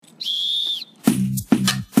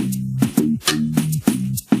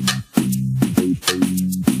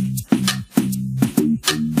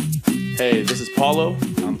Hey, this is Paulo.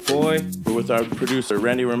 I'm Foy. We're with our producer,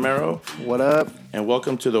 Randy Romero. What up? And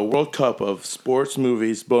welcome to the World Cup of Sports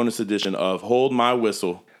Movies bonus edition of Hold My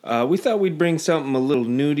Whistle. We thought we'd bring something a little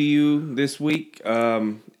new to you this week.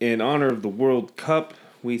 In honor of the World Cup,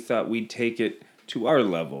 we thought we'd take it to our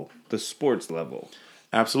level, the sports level.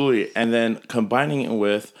 Absolutely. And then combining it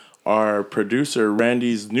with our producer,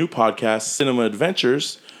 Randy's new podcast, Cinema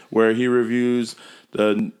Adventures, where he reviews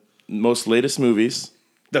the most latest movies.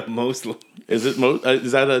 The most... Is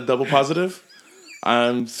that a double positive?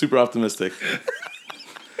 I'm super optimistic.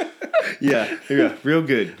 Yeah, real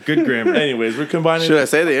good. Good grammar. Anyways, we're combining... Should I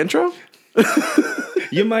say the intro?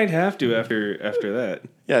 You might have to after that.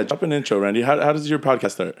 Yeah, drop an intro, Randy. How does your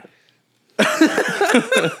podcast start?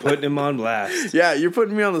 Putting him on blast. Yeah, you're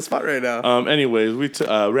putting me on the spot right now. Anyways,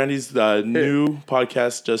 Randy's new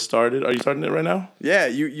podcast just started. Are you starting it right now? Yeah,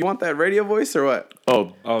 you want that radio voice or what?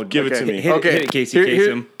 Oh, give it to me. Hit it, Casey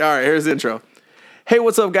Kasem. All right, here's the intro. Hey,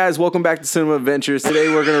 what's up, guys? Welcome back to Cinema Adventures. Today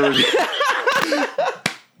we're going to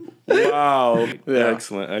review... Wow. Yeah.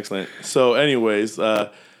 Excellent. So anyways,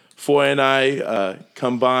 Foy and I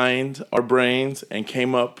combined our brains and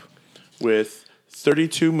came up with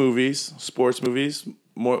 32 movies, sports movies,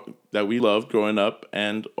 more that we loved growing up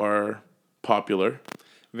and are popular.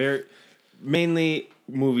 Mainly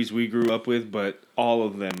movies we grew up with, but all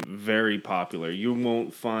of them very popular. You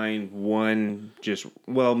won't find one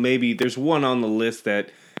maybe there's one on the list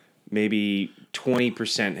that maybe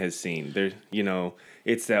 20% has seen.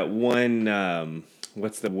 It's that one,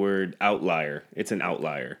 what's the word? Outlier. It's an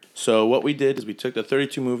outlier. So what we did is we took the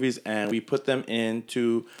 32 movies and we put them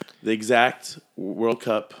into the exact World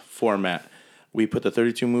Cup format. We put the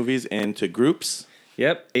 32 movies into groups.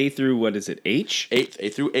 Yep, A through, what is it, H? A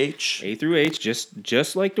through H. A through H,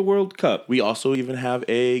 just like the World Cup. We also even have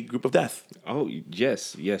a group of death. Oh,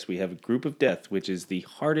 yes, we have a group of death, which is the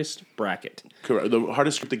hardest bracket. Correct, the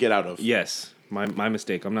hardest group to get out of. Yes, my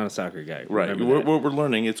mistake. I'm not a soccer guy. Right, we're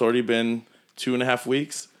learning. It's already been 2.5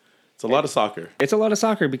 weeks. It's a lot of soccer. It's a lot of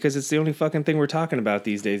soccer because it's the only fucking thing we're talking about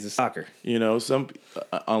these days is soccer. You know, some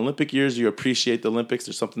Olympic years, you appreciate the Olympics.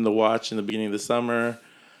 There's something to watch in the beginning of the summer.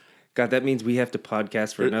 God, that means we have to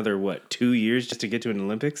podcast for another, 2 years just to get to an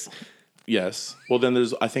Olympics? Yes. Well, then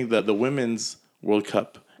there's, I think, the Women's World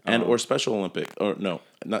Cup and or Special Olympic. Or no,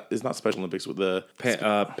 it's not Special Olympics. With the...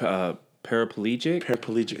 Paraplegic?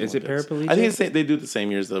 Paraplegic Is Olympics. it paraplegic? I think they do it the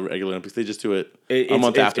same year as the regular Olympics. They just do it a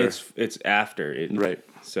month after. It's after. Right.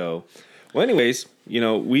 So, well, anyways,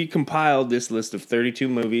 we compiled this list of 32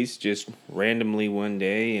 movies just randomly one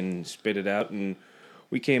day and spit it out, and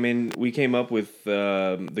we came up with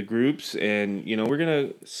the groups, and we're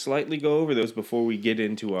gonna slightly go over those before we get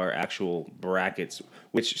into our actual brackets,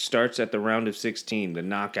 which starts at the round of 16, the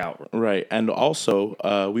knockout. Right, and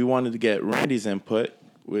also we wanted to get Randy's input.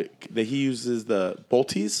 That he uses the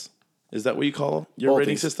Bolties. Is that what you call your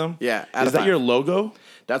rating system? Yeah. Is that your logo?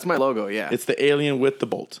 That's my logo, yeah. It's the alien with the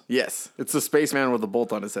bolt. Yes. It's the spaceman with a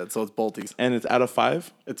bolt on his head, so it's Bolties. And it's out of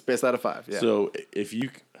 5? It's based out of 5, yeah. So if we're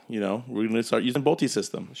going to start using Bolty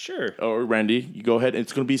system. Sure. Or Randy, you go ahead.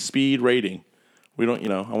 It's going to be speed rating. We don't,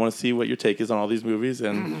 I want to see what your take is on all these movies,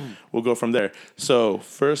 and we'll go from there. So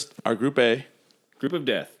first, our Group A. Group of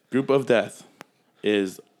Death. Group of Death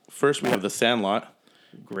is, first we have The Sandlot.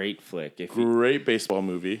 Great flick. Great baseball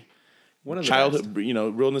movie. One of the childhood, best.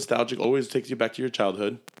 Real nostalgic. Always takes you back to your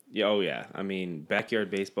childhood. Yeah, oh yeah. I mean,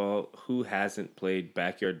 backyard baseball. Who hasn't played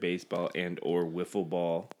backyard baseball and or wiffle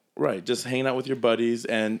ball? Right, just hanging out with your buddies,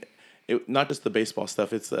 and not just the baseball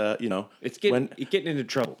stuff. It's it's getting into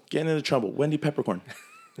trouble. Getting into trouble. Wendy Peppercorn.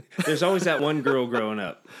 There's always that one girl growing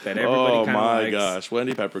up that everybody kind of likes. Oh my gosh,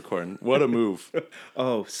 Wendy Peppercorn! What a move!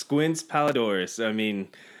 Squints Palladores. I mean.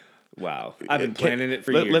 Wow, I've been planning it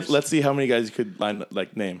for years. Let's see how many guys you could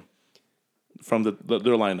name from their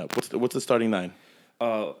lineup. What's the starting 9?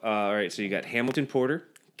 All right. So you got Hamilton Porter,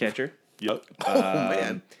 catcher. Yep.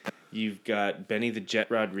 Man, you've got Benny the Jet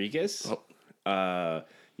Rodriguez.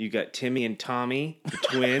 You got Timmy and Tommy, the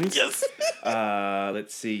twins. Yes.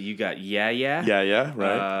 Let's see. You got Yaya. Yeah.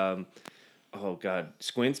 Right. Oh God,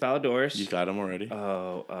 Squints Palladores. You got him already.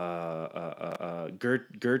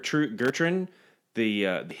 Gertrude. The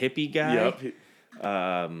hippie guy. Yep.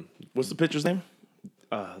 What's the pitcher's name?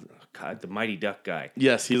 God, the Mighty Duck guy.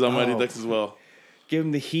 Yes, he's on Mighty Ducks as well. Give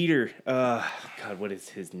him the heater. God, what is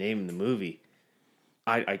his name in the movie?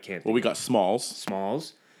 I can't. Well, we got Smalls.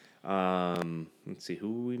 Smalls. Let's see,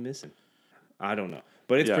 who are we missing? I don't know,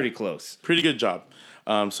 but it's pretty close. Pretty good job.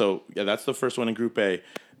 So that's the first one in Group A.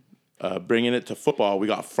 Bringing it to football, we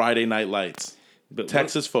got Friday Night Lights. But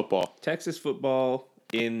Texas football. Texas football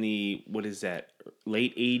in the, what is that,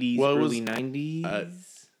 late 80s, early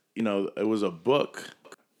 90s? it was a book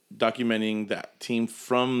documenting that team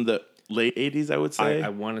from the late 80s, I would say. I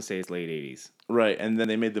want to say it's late 80s. Right, and then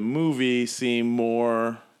they made the movie seem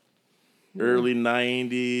more early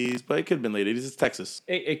 90s, but it could have been late 80s. It's Texas.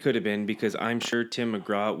 It could have been, because I'm sure Tim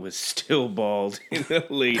McGraw was still bald in the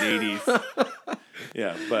late 80s.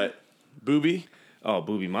 Yeah, but Booby, Oh,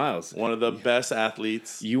 Booby Miles. one of the best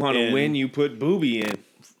athletes. You want to win, you put Booby in.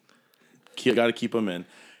 Got to keep him in.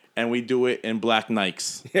 And we do it in black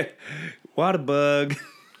Nikes, Water bug.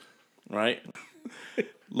 right? A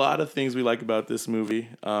lot of things we like about this movie.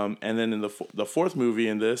 And then in the fourth movie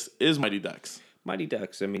in this is Mighty Ducks. Mighty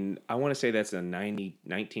Ducks. I mean, I want to say that's a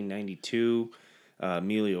 1992.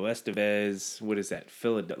 Emilio Estevez. What is that?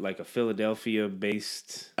 Like a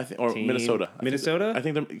Philadelphia-based I think, or team? Minnesota. Minnesota? I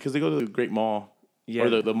think because they go to the Great Mall, Yeah.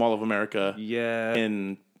 or the Mall of America. Yeah.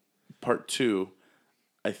 In part 2,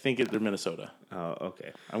 I think they're Minnesota. Oh,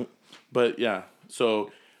 okay. But yeah,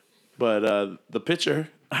 the pitcher,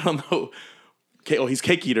 I don't know. He's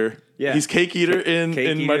Cake Eater. Yeah. He's Cake Eater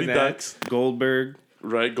in Mighty Ducks. Goldberg.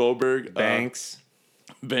 Right, Goldberg. Banks.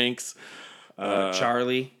 Banks.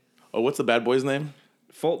 Charlie. Oh, what's the bad boy's name?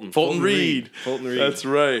 Fulton. Fulton Reed. Fulton Reed. That's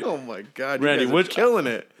right. Oh my God, Randy, you guys are killing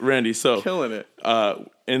it. Randy, so Killing it.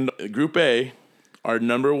 in Group A, our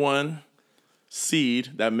number 1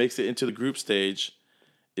 seed that makes it into the group stage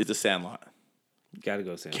is the Sandlot. Gotta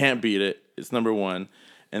go, Sam. Can't beat it. It's number 1.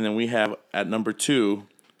 And then we have at number 2,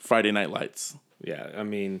 Friday Night Lights. Yeah, I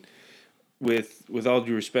mean, with all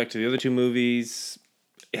due respect to the other two movies,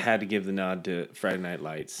 it had to give the nod to Friday Night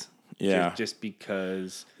Lights. Yeah. Just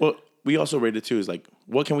because. Well, we also rated too is like,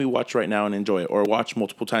 what can we watch right now and enjoy it, or watch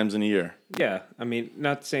multiple times in a year? Yeah, I mean,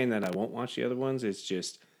 not saying that I won't watch the other ones. It's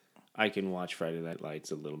just I can watch Friday Night Lights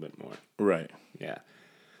a little bit more. Right. Yeah.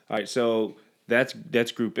 All right, so that's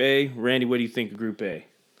Group A. Randy, what do you think of Group A?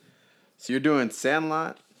 So you're doing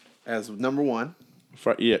Sandlot as number 1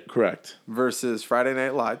 Yeah, correct. versus Friday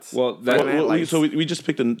Night Lights. Well, that- Friday Night Well, Lights. we just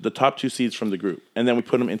picked the top 2 seeds from the group, and then we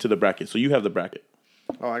put them into the bracket. So you have the bracket.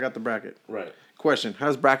 Oh, I got the bracket. Right. Question: how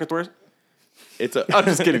does brackets work? It's a. I'm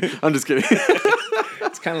just kidding. I'm just kidding.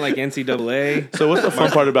 It's kind of like NCAA. So what's the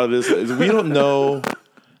fun part about this is we don't know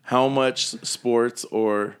how much sports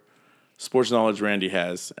knowledge Randy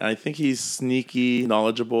has. And I think he's sneaky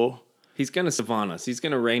knowledgeable. He's gonna savant us. He's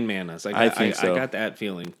gonna Rain Man us. I think so. I got that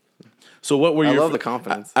feeling. So what were I your love the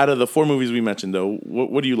confidence. out of the 4 movies we mentioned though?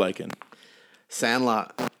 What do you liking?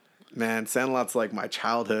 Sandlot, man, Sandlot's like my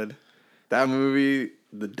childhood. That movie,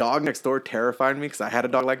 the dog next door terrified me because I had a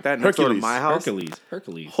dog like that next door to Hercules. my house.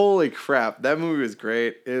 Hercules. Holy crap, that movie was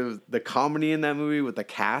great. It was the comedy in that movie with the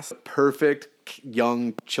cast, perfect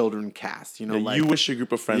young children cast. You know, Yeah, like you wish your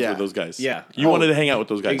group of friends Yeah. were those guys. Yeah. You wanted to hang out with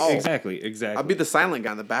those guys. Exactly. I'd be the silent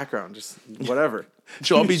guy in the background, just whatever.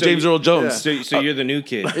 So I'll be So James you- Earl Jones. Yeah. So you're the new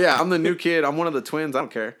kid. Yeah, I'm the new kid. I'm one of the twins. I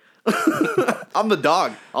don't care. I'm the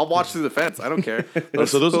dog. I'll watch through the fence. I don't care.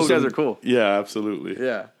 Those guys are cool. Yeah, absolutely.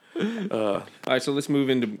 Yeah. All right, so let's move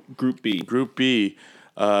into Group B. Group B.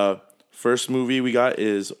 First movie we got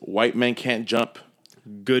is White Men Can't Jump.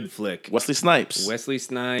 Good flick. Wesley Snipes. Wesley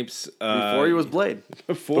Snipes. Before he was Blade.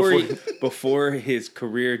 Before his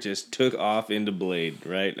career just took off into Blade,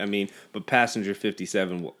 right? I mean, but Passenger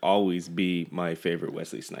 57 will always be my favorite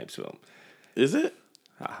Wesley Snipes film. Is it?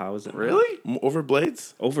 How is it? Really? Over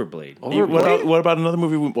Blades? Over Blade. What about another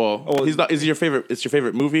movie? Well, he's not. Is he your favorite? It's your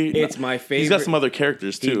favorite movie? It's my He's got favorite. some other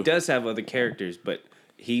characters too. He does have other characters, but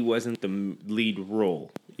he wasn't the lead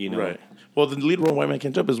role, you know? Right. Well, the lead role in White Man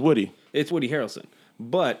Can't Jump is Woody. It's Woody Harrelson.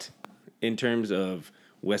 But in terms of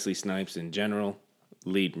Wesley Snipes in general,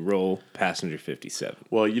 lead role, Passenger 57.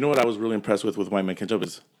 Well, you know what I was really impressed with White Man Can't Jump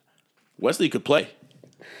is Wesley could play.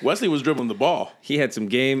 Wesley was dribbling the ball. He had some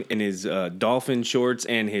game in his dolphin shorts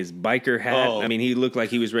and his biker hat. Oh. I mean, he looked like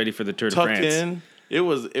he was ready for the Tour de Tucked France. in.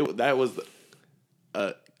 That was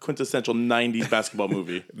a quintessential 90s basketball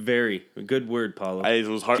movie. Very good word, Paulo. It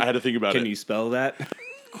was hard. I had to think about it. Can you spell that?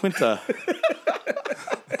 Quinta.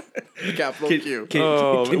 Capital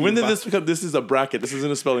Q. When did this become? This is a bracket. This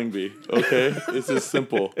isn't a spelling bee. Okay, this is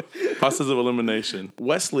simple. Process of elimination.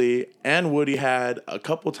 Wesley and Woody had a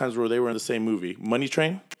couple times where they were in the same movie. Money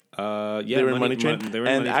Train. Yeah, They were in Money Train, they were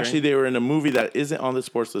in and Money actually Train. they were in a movie that isn't on the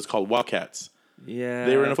sports list called Wildcats. Yeah,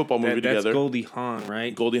 they were in a football movie that's together. Goldie Hawn,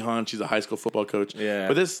 right? Goldie Hawn, she's a high school football coach. Yeah.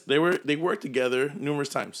 but they worked together numerous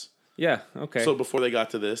times. Yeah, okay. So before they got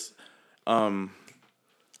to this,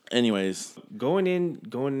 anyways, going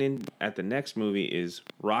in at the next movie is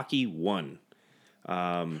Rocky 1.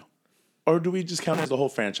 or do we just count it as the whole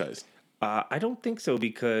franchise? I don't think so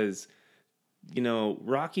because, you know,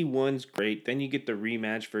 Rocky 1's great. Then you get the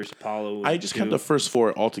rematch versus Apollo. I just count the first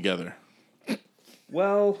 4 altogether.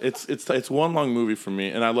 Well, It's one long movie for me,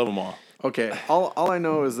 and I love them all. Okay, all I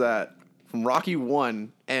know is that from Rocky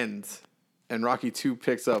 1 ends and Rocky 2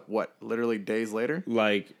 picks up, literally days later?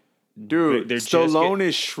 like, Dude, they're just Stallone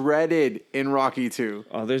is shredded in Rocky 2.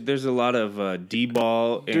 oh, there's a lot of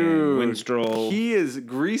D-ball and Dude, Winstrol. he is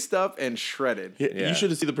greased up and shredded. Yeah. You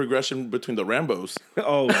should have seen the progression between the Rambos.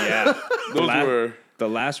 Oh yeah, Those were the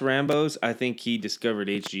last Rambos. I think he discovered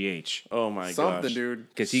HGH oh my Something, gosh, dude.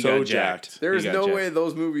 because he So got jacked. There's He got no jacked. way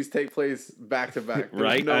those movies take place back to back. There's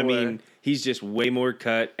right? No I way. mean, he's just way more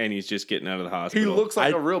cut, and he's just getting out of the he hospital. looks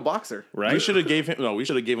like I- a real boxer. right. We should have gave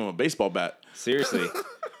him a baseball bat. Seriously,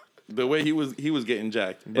 The way he was getting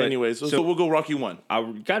jacked. But- Anyway, so we'll go Rocky 1. I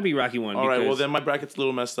gotta be Rocky 1. All right, well because- then my bracket's a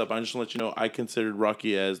little messed up. I just want to let you know I considered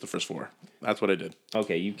Rocky as the first 4. That's what I did.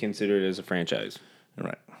 Okay, you consider it as a franchise, All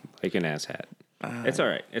right. like an asshat. It's all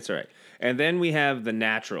right. It's all right. And then we have The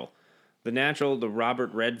Natural. The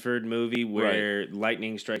Robert Redford movie where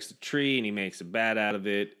lightning strikes the tree and he makes a bat out of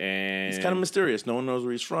it, and It's kind of mysterious. No one knows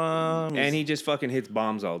where he's from. and he just fucking hits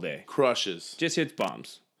bombs all day. crushes. Just hits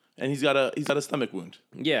bombs. And he's got a stomach wound.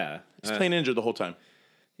 Yeah. He's plain injured the whole time.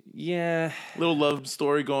 Yeah. Little love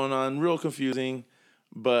story going on, real confusing,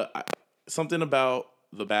 but something about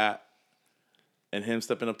the bat and him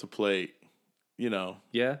stepping up to plate,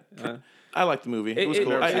 Yeah. I like the movie. It was it-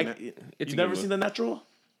 cool. never I, seen I, it. It's you a never good seen The Natural?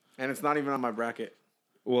 And it's not even on my bracket.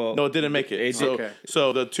 well, No, it didn't make it. It so, did. Okay.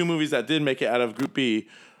 so the 2 movies that did make it out of Group B,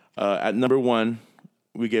 at number 1,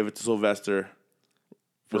 we gave it to Sylvester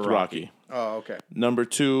with Rocky. Rocky. Oh, okay. Number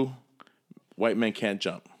 2, White Men Can't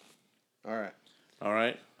Jump. All right. All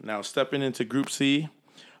right. Now stepping into Group C,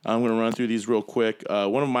 I'm going to run through these real quick.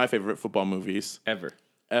 One of my favorite football movies ever.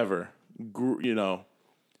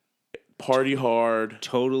 Party hard,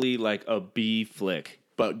 Totally like a B flick.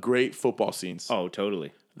 but great football scenes. Oh,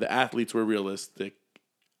 totally. The athletes were realistic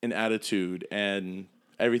in attitude and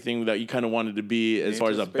everything that you kind of wanted to be as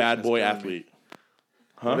far as a bad Anticipation boy is killing athlete.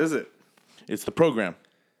 What is it? It's the program.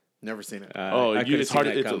 Never seen it. I could've It's seen hard.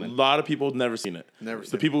 that It's a coming. lot of people have never seen it. Never The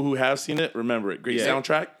seen people who have seen it remember it. Great Yeah.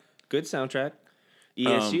 soundtrack. Good soundtrack.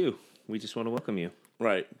 ESU. We just want to welcome you.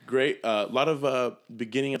 Right. Great. A lot of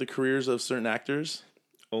beginning of the careers of certain actors.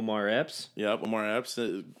 Omar Epps. Yep. Omar Epps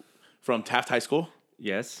from Taft High School.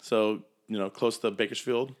 Yes. So, close to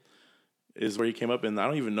Bakersfield is where he came up. And I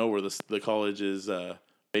don't even know where the college is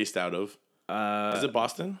based out of. Is it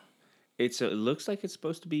Boston? It looks like it's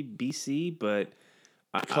supposed to be BC, but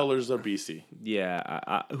Colors are BC.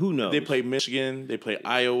 yeah, who knows? They play Michigan. They play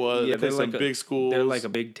Iowa. Yeah, they play they're some like big schools. They're like a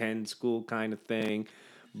Big Ten school kind of thing,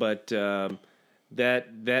 but that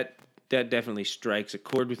definitely strikes a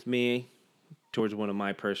chord with me towards one of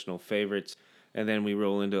my personal favorites. And then we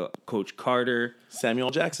roll into Coach Carter. Samuel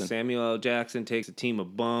Jackson Samuel L. Jackson takes a team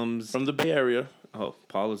of bums. from the Bay Area. Oh,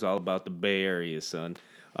 Paul is all about the Bay Area, son.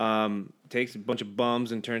 Takes a bunch of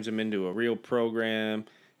bums and turns them into a real program.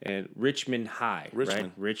 And Richmond High, right?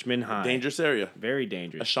 Richmond. Richmond High. Dangerous area. Very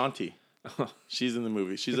dangerous. Ashanti. She's in the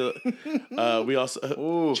movie. she's we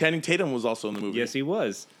also Channing Tatum was also in the movie. Yes, he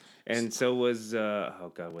was. And so was,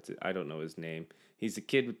 oh God, what's it? I don't know his name. He's the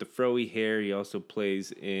kid with the froey hair. He also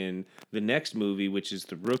plays in the next movie, which is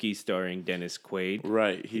The Rookie, starring Dennis Quaid.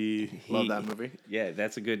 Right. He Love that movie. Yeah,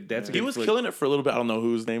 that's a good. That's a he good was flick. killing it for a little bit. I don't know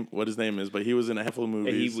what his name is, but he was in a handful of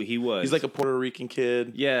movies. he was. He's like a Puerto Rican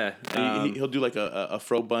kid. Yeah, He'll do like a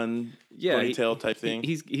fro bun yeah, ponytail type thing.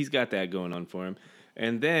 He's got that going on for him.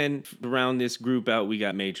 And then around this group out, we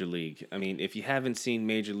got Major League. I mean, if you haven't seen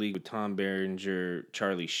Major League with Tom Berenger,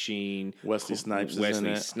 Charlie Sheen, Wesley Snipes is in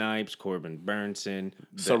it. Snipes, Corbin Burnson,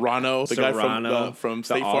 Serrano, the guy from the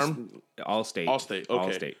State Farm. Allstate. Allstate.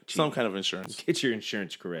 Okay. Allstate. Some kind of insurance. Get your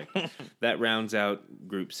insurance correct. That rounds out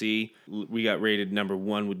Group C. We got rated number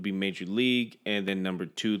 1 would be Major League, and then number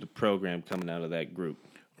 2, the program coming out of that group.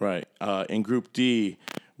 Right. In Group D,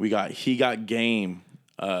 we got He Got Game.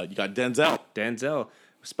 You got Denzel,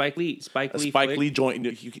 Spike Lee, Spike flick. Lee joint.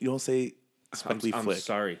 You don't say Spike Lee I'm flick.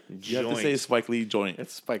 sorry. You have to say Spike Lee joint.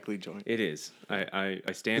 It's Spike Lee joint. It is. I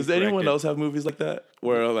stand. Does anyone corrected. else have movies like that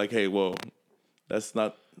where like, hey, whoa, that's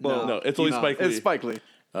not. No, it's only Spike Lee. It's Spike Lee.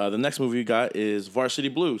 The next movie we got is Varsity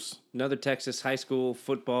Blues. Another Texas high school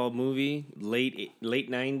football movie, late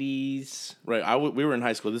 90s. Right. We were in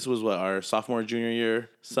high school. This was what, our sophomore, junior year,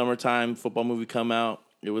 summertime football movie come out.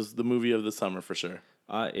 It was the movie of the summer for sure.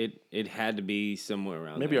 It had to be somewhere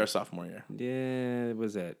around Maybe there. our sophomore year. Yeah,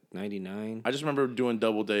 was that 99? I just remember doing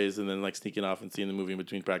double days and then like sneaking off and seeing the movie in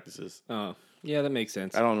between practices. Oh, yeah, that makes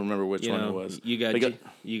sense. I don't remember which You one know, it was. You got They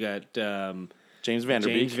James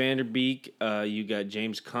Vanderbeek, James Vanderbeek. You got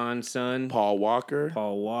James Caan's son, Paul Walker,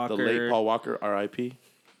 Paul Walker, the late Paul Walker, R.I.P.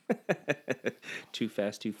 Too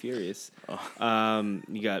Fast, Too Furious.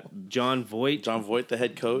 You got John Voight, John Voight, the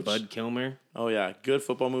head coach. Bud Kilmer. Oh yeah, good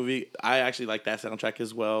football movie. I actually like that soundtrack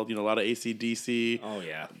as well. You know, a lot of AC/DC. Oh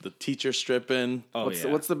yeah. The teacher stripping. Oh What's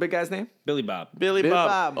yeah. what's the big guy's name? Billy Bob? Billy Billy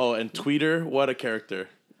Bob. Bob. Oh, and Tweeter, what a character.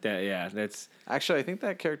 That's Actually, I think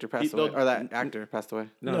that character passed He- away, no, or that actor passed away.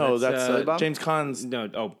 No, that's Billy Bob? James Caan's. no.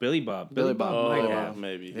 Oh, Billy Bob. Billy Bob. might Oh, have.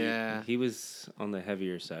 maybe. Yeah, He was on the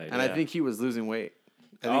heavier side. and I think he was losing weight.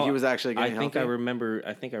 I think he was actually getting healthy. I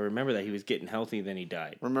remember that he was getting healthy. Then he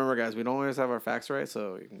died. Remember, guys, we don't always have our facts right,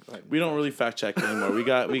 so you can go ahead. We don't really fact check anymore. We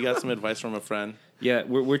got some advice from a friend. Yeah,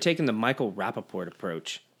 we're taking the Michael Rappaport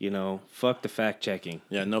approach. You know, fuck the fact checking.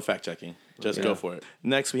 Yeah, no fact checking. Just Yeah. go for it.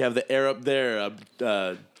 Next, we have the air up there.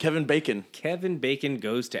 Kevin Bacon. Kevin Bacon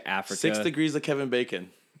goes to Africa. 6 degrees of Kevin Bacon.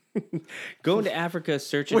 Going to Africa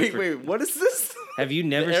searching for. Wait, what is this? Have you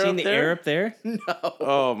never air seen up the there? air up there?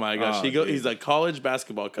 Oh my gosh, Oh, dude. he's a college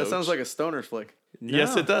basketball coach. That sounds like a stoner flick.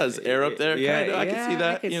 Yes, it does. Air up there. Yeah, Kinda. I can see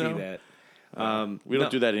that. I can you see know. that. We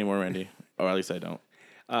don't do that anymore, Randy. Or at least I don't.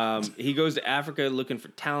 He goes to Africa looking for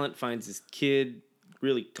talent, finds this kid,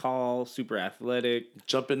 really tall, super athletic.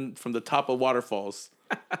 Jumping from the top of waterfalls.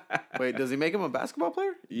 Wait, does he make him a basketball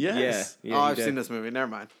player? Yes. Yeah, Oh, he I've does. seen this movie. Never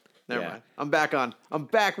mind. Never Yeah. mind. I'm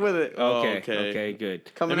back with it. Okay, okay. okay,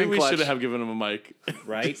 good. Coming Maybe in we clutch. should have given him a mic.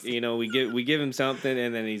 Right? You know, we give him something,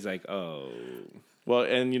 and then he's like, "Oh, Well,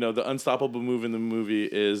 and you know, the unstoppable move in the movie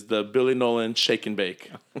is the Billy Nolan shake and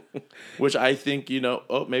bake, which I think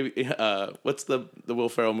maybe what's the Will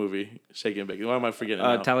Ferrell movie Shake and Bake? Why am I forgetting?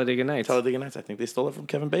 now? Talladega Nights." Talladega Nights. I think they stole it from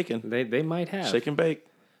Kevin Bacon. They might have. Shake and bake.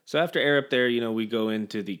 So after Air Up There, we go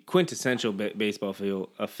into the quintessential baseball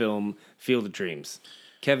film, Field of Dreams.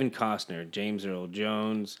 Kevin Costner, James Earl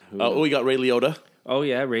Jones. We got Ray Liotta. Oh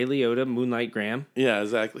yeah, Ray Liotta, Moonlight Graham. Yeah,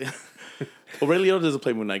 exactly. Well, Ray Liotta doesn't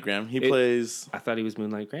play Moonlight Graham. He plays. I thought he was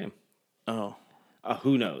Moonlight Graham. Oh,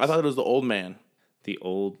 Who knows? I thought it was the old man. the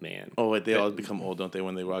old man. Oh wait, they always become old, don't they,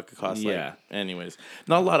 when they rock a costume? Yeah. Anyways,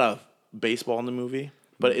 not a lot of baseball in the movie,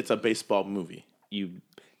 but it's a baseball movie.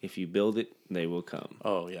 If you build it, they will come.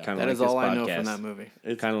 Oh yeah. Kinda That like is all this I know podcast. from that movie.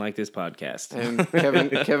 Kind of like this podcast. And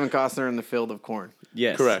Kevin Costner in the Field of Corn.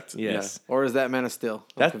 Yes. Correct. Yes. Or is that Man of Steel?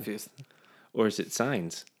 I'm That- confused. Or is it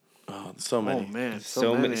Signs? Oh, so Oh many. man,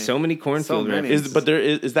 So many cornfield So many. references. But there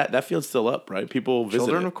is that field's still up, right? People visit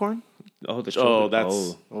Children it. of Corn. Oh, the children. Oh,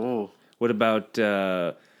 that's Oh, What about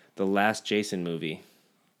the last Jason movie?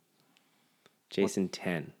 Jason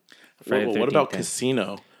 10. Friday the what about 13th 10.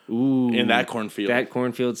 Casino Ooh, in that cornfield? That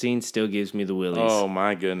cornfield scene still gives me the willies. Oh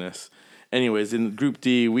my goodness. Anyways, in Group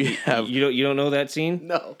D we have You don't know that scene?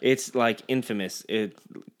 No. It's like infamous.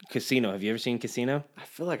 Casino. Have you ever seen Casino? I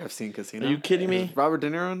feel like I've seen Casino. Are you kidding me? Is Robert De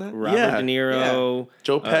Niro in that? Robert Yeah, De Niro,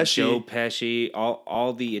 Joe Pesci. Joe Pesci,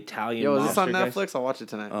 all the Italian. Yo, is this on mobster guys. Netflix? I'll watch it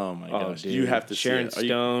tonight. Oh my Oh, gosh. dude. You have to Sharon see it.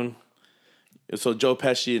 Stone. So Joe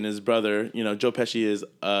Pesci and his brother, Joe Pesci is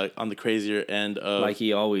on the crazier end of Like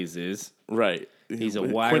he always is. right. He's a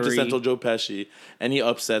wiry- quintessential Joe Pesci, and he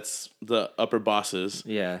upsets the upper bosses.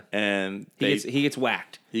 Yeah. And He gets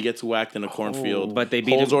whacked. he gets whacked in a cornfield. But they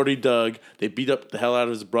beat holes him- already dug. They beat up the hell out of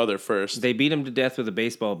his brother first. They beat him to death with a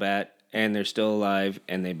baseball bat, and they're still alive,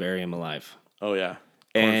 and they bury him alive. Oh yeah,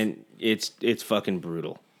 And it's fucking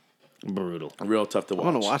brutal. Brutal. real tough to watch.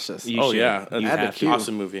 I'm gonna watch this. You Oh should. yeah, You That's have an to.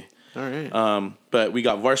 awesome movie. All right. But we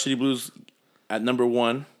got Varsity Blues at number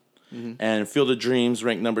 1, and Field of Dreams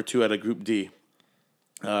ranked number 2 at a Group D.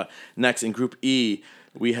 Next in Group E,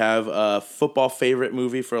 we have a football favorite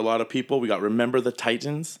movie for a lot of people. We got Remember the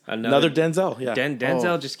Titans. Another Denzel. Yeah.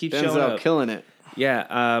 Denzel just keeps Denzel showing up. killing it.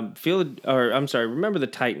 Yeah, Remember the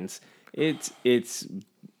Titans. It's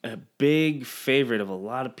a big favorite of a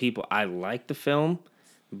lot of people. I like the film,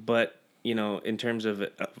 but in terms of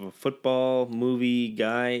a football movie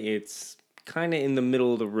guy, it's kind of in the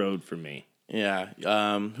middle of the road for me. Yeah.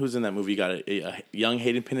 Who's in that movie? You got a young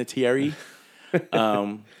Hayden Panettiere,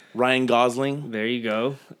 Ryan Gosling, There you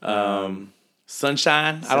go.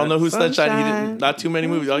 Sunshine. I don't know who Sunshine. He Sunshine. did not too many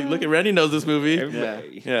movies. Oh, look at Randy knows this movie.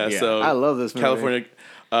 Everybody- Yeah. So I love this movie. California.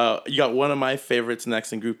 You got one of my favorites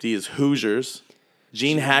next in Group D is Hoosiers.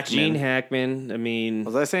 Gene Hackman. Gene Hackman. I mean,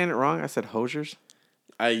 Was I saying it wrong? I said Hosiers.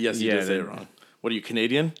 Yes, you Yeah, did say it the- wrong. What are you,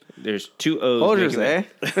 Canadian? there's two O's. Hosiers, making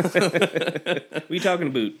eh? What are you talking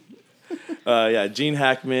about? Yeah, Gene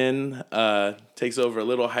Hackman takes over a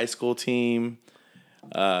little high school team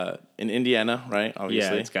in Indiana, right? Yeah,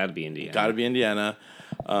 Obviously. it's got to be Indiana. Got to be Indiana.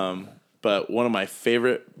 But one of my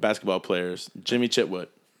favorite basketball players, Jimmy Chitwood,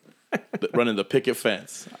 running the picket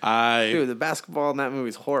fence. Dude, the basketball in that movie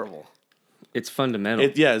is horrible. It's fundamental.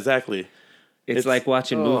 Yeah, exactly. It's like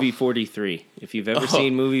watching movie 43. If you've ever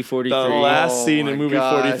seen movie 43, The last scene my in movie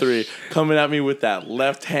gosh. 43 coming at me with that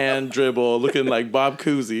left hand dribble looking like Bob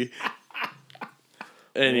Cousy.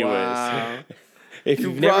 Anyways. Wow. if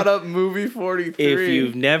You you've brought never, up movie 43. if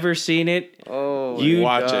you've never seen it, oh, my you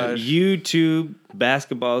watch it. gosh. YouTube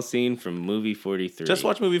basketball scene from movie 43. Just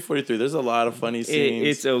watch movie 43. There's a lot of funny scenes.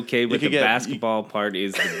 It's okay, but the could get- basketball part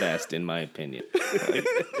is the best, in my opinion.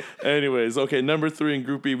 Anyways, okay, number 3 in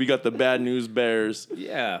Group E, we got the Bad News Bears.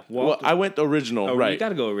 Yeah. Well, Walter, I went original, you right? got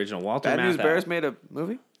to go original. Walter Bad News Matthau. Bears made a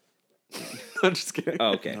movie? I'm just kidding.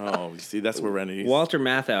 Oh, okay. Oh, you see, that's where Randy. Walter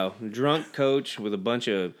Matthau, drunk coach with a bunch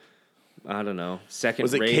of, I don't know, second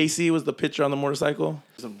Was it rate. Casey was the pitcher on the motorcycle?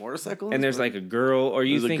 There's a motorcycle? in And this there's movie? like a girl. Or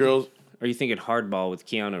you There's a think? girl- Are you thinking Hardball with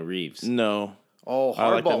Keanu Reeves? No. Oh, I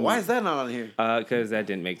like Hardball. that Why movie. is that not on here? Because that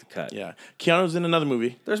didn't make the cut. Yeah. Keanu's in another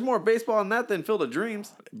movie. There's more baseball in that than Field of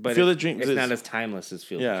Dreams. But Field it- of Dreams It's is- not as timeless as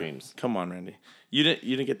Field Yeah. of Dreams. Come on, Randy. You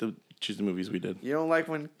didn't get to choose the movies we did. You don't like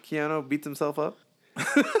when Keanu beats himself up?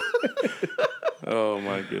 Oh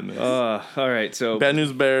my goodness. All right. So Bad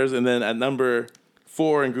News Bears, and then at number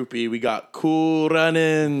 4 in Group E, we got Cool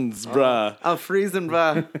Runnings, bruh. I'm freezing,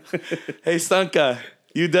 bruh. Hey, Stanka,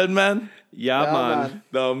 you dead, man? yeah, Yeah, man. man.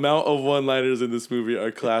 The amount of one-liners in this movie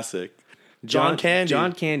are classic. John Candy.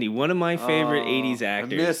 John Candy, one of my favorite '80s I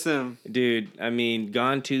actors. miss him. Dude, I mean,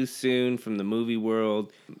 Gone Too Soon from the movie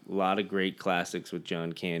world. A lot of great classics with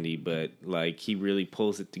John Candy, but like he really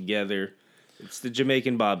pulls it together. It's the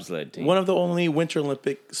Jamaican bobsled team. One of the only Winter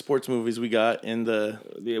Olympic sports movies we got in the...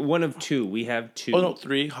 One of two. We have two. Oh, no,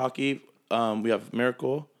 3. Hockey. We have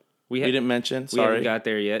Miracle. We didn't mention. We haven't Sorry. got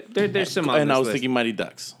there yet. There's some on And this I was list. thinking Mighty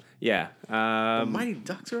Ducks. Yeah. Mighty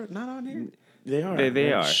Ducks are not on here? They are.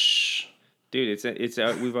 They are. Shh. Dude, it's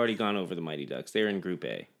we've already gone over the Mighty Ducks. They're in Group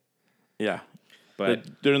A. Yeah. But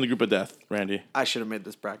They're in the group of death, Randy. I should have made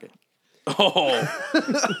this bracket. Oh.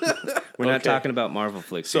 we're not Okay. talking about Marvel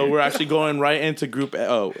flicks. So here. we're actually going right into Group A.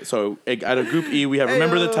 Oh, so out of Group E, we have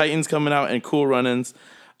Remember the Titans coming out and Cool Runnings.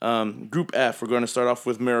 Group F, we're going to start off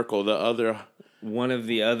with Miracle, the other one of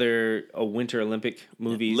the other Winter Olympic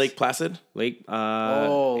movies. Lake Placid. Lake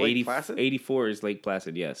Lake Placid? 84 is Lake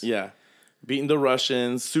Placid, yes. Yeah. Beating the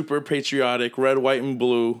Russians, super patriotic, red, white, and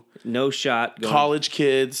blue. No shot going, College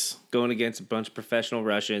kids, going against a bunch of professional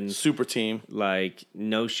Russians. super team. Like,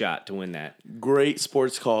 no shot to win that. Great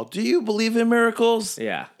sports call. Do you believe in miracles?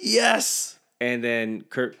 Yeah. Yes. And then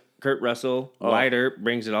Kurt Russell, Wyatt Earp,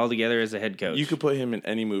 brings it all together as a head coach. You could put him in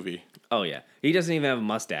any movie. Oh, yeah. He doesn't even have a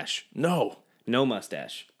mustache. No. No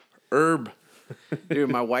mustache. Herb. Dude,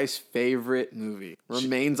 my wife's favorite movie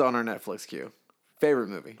remains on our Netflix queue. Favorite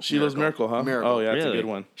movie. She Loves Miracle, huh? Miracle. Oh, yeah, that's Really? a good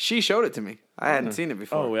one. She showed it to me. I hadn't seen it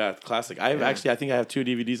before. Oh, yeah, classic. I think I have 2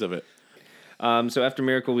 DVDs of it. So after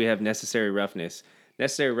Miracle, we have Necessary Roughness.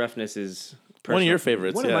 Necessary Roughness is One of your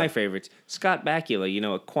favorites, One of yeah. my favorites. Scott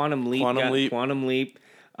Bakula, a Quantum Leap. Quantum Leap.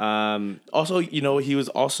 Leap. Also, he was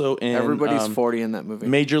also in Everybody's 40 in that movie.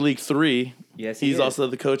 Major League 3. Yes, he He's is. also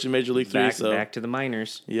the coach in Major League 3. Back to the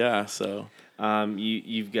minors. Yeah, so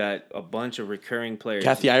You've got a bunch of recurring players.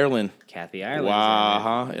 Kathy Ireland. Kathy Ireland. Wow,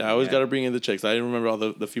 huh? Yeah, I always Yeah. got to bring in the chicks. I didn't remember all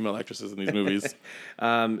the female actresses in these movies.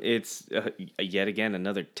 It's yet again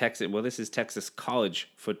another Texas. Well, this is Texas college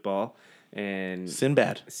football, and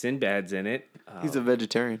Sinbad. Sinbad's in it. He's a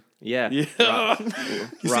vegetarian. Yeah. Yeah.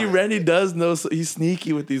 You see, Randy does know. He's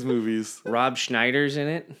sneaky with these movies. Rob Schneider's in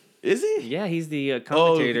it. Is he? Yeah, he's the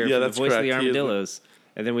commentator yeah, for the that's voice of the correct. He is the- Armadillos.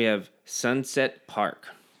 And then we have Sunset Park.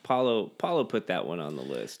 Paulo put that one on the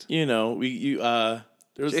list.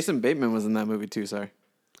 There's Jason Bateman was in that movie too, sorry.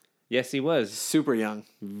 Yes, he was Super young.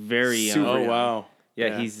 very young. Super Oh young. wow. Yeah,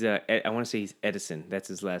 Yeah. he's. I want to say he's Edison. That's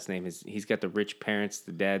his last name. He's got the rich parents.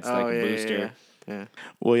 The dad's Oh, like a yeah, booster. yeah.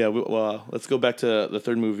 Well, yeah. Let's go back to the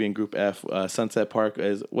third movie in Group F. Sunset Park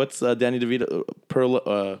is what's Danny DeVito?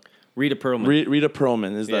 Rita Perlman. Rita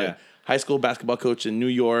Perlman is Yeah. the high school basketball coach in New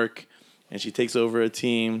York, and she takes over a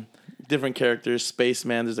team. Different characters.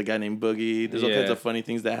 Spaceman. There's a guy named Boogie. There's all kinds Yeah. of funny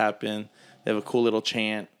things that happen. They have a cool little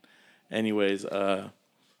chant. Anyways,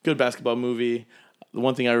 good basketball movie. The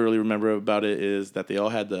one thing I really remember about it is that they all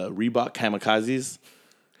had the Reebok Kamikazes.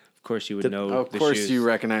 Of course, you would know. Of the course shoes. you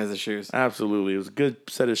recognize the shoes. Absolutely. It was a good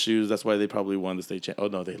set of shoes. That's why they probably won the state champ. Oh,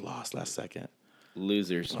 no, they lost last second.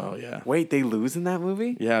 Losers. Oh, yeah. Wait, they lose in that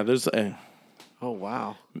movie? Yeah, there's. Oh,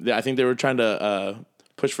 wow. I think they were trying to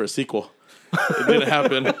push for a sequel. It didn't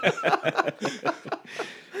happen.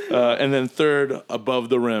 And then third, Above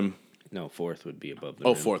the Rim. No, fourth would be above the.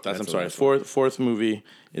 Oh, rim. fourth. I'm what sorry. I thought. Fourth movie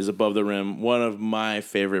is Above the Rim. One of my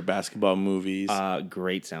favorite basketball movies.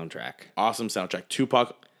 Great soundtrack. Awesome soundtrack.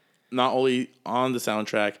 Tupac, not only on the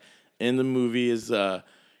soundtrack, in the movie is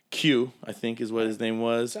Q, I think is what his name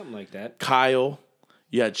was. Something like that. Kyle.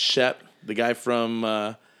 You had Shep, the guy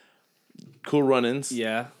from Cool Runnings.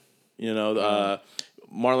 Yeah. You know,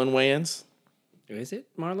 Marlon Wayans. Is it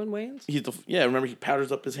Marlon Wayans? Remember he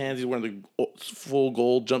powders up his hands. He's wearing the full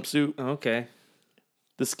gold jumpsuit. Okay.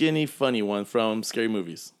 The skinny, funny one from Scary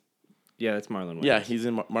Movies. Yeah, that's Marlon Wayans. Yeah, he's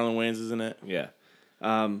in Marlon Wayans, isn't it? Yeah.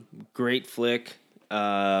 Great flick.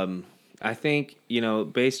 I think,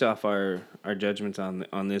 based off our judgments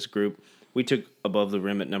on this group, we took Above the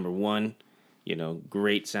Rim at number 1.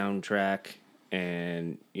 Great soundtrack,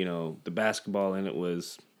 and, the basketball in it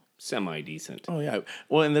was semi-decent. Oh, yeah.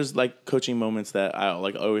 Well, and there's, like, coaching moments that I,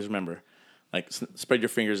 like, always remember. Like, spread your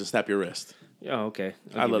fingers and snap your wrist. Oh, okay.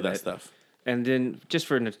 I love that stuff. And then, just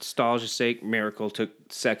for nostalgia's sake, Miracle took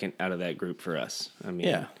second out of that group for us. I mean,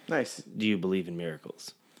 Yeah. Nice. do you believe in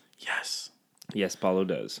miracles? Yes. Yes, Paulo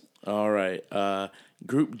does. All right.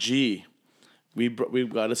 Group G. We've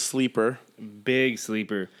got a sleeper. Big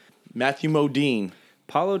sleeper. Matthew Modine.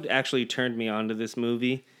 Paulo actually turned me on to this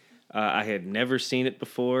movie. I had never seen it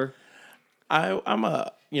before. I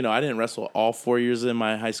didn't wrestle all 4 years in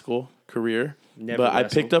my high school career, Never but I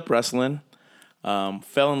wrestled. picked up wrestling,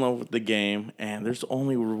 fell in love with the game, and there's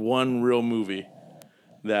only one real movie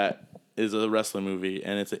that is a wrestling movie,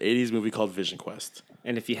 and it's an 80s movie called Vision Quest.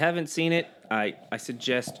 And if you haven't seen it, I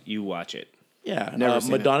suggest you watch it. Yeah, Never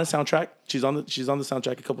seen Madonna soundtrack. She's on the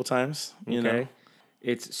soundtrack a couple times. You know,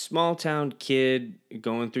 It's small town kid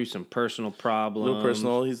going through some personal problems. a little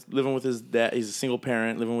personal. He's living with his dad. He's a single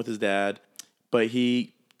parent living with his dad, but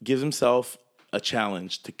he gives himself a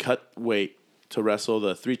challenge to cut weight to wrestle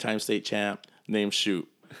the 3-time state champ named Shoot.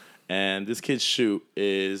 And this kid's Shoot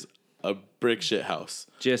is a brick shit house.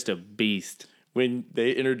 Just a beast. When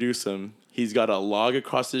they introduce him, he's got a log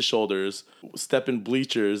across his shoulders, stepping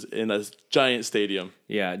bleachers in a giant stadium.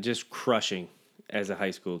 Yeah, just crushing as a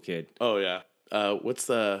high school kid. Oh yeah.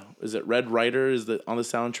 Is it Red Rider is on the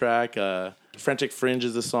soundtrack? Frantic Fringe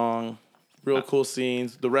is the song. Real cool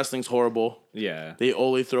scenes. The wrestling's horrible. Yeah. They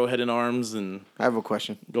only throw head and arms and I have a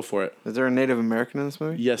question. go for it. Is there a Native American in this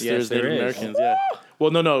movie? Yes, Yes, there's there Native is. Americans, yeah. Well,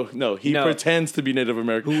 no. He No. pretends to be Native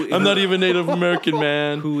American. I'm not even Native American,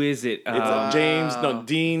 man. Who is it? It's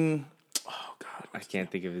Dean. Oh God. I can't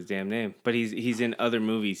think of his damn name. But he's in other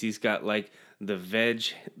movies. He's got like the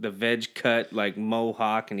veg cut like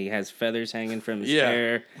mohawk, and he has feathers hanging from his Yeah.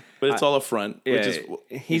 hair. But it's all a front. Yeah, Which is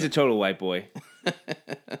he's a total white boy.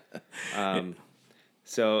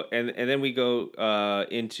 So and then we go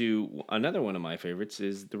into another one of my favorites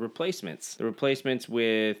is The Replacements. The Replacements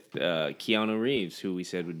with Keanu Reeves, who we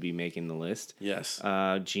said would be making the list. yes.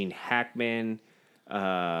 Gene Hackman.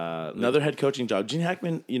 Another head coaching job. Gene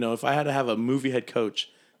Hackman, if I had to have a movie head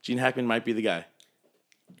coach, Gene Hackman might be the guy.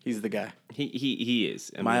 He's the guy. He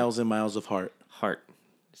is. I mean, Miles and miles of heart. heart.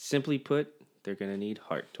 Simply put, they're gonna need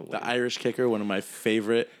heart to win. The Irish kicker, one of my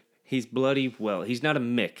favorite. He's bloody well. He's not a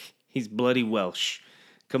Mick. He's bloody Welsh.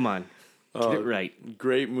 Come on, get it right.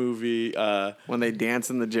 Great movie. When they dance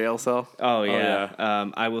in the jail cell. Oh yeah.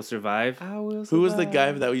 I Will Survive. Who was the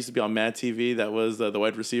guy that used to be on Mad TV that was the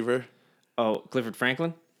wide receiver? Oh, Clifford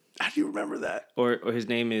Franklin. How do you remember that? Or his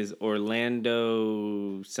name is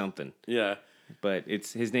Orlando something. Yeah. But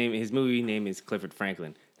it's his name. His movie name is Clifford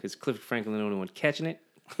Franklin because Clifford Franklin the only one catching it.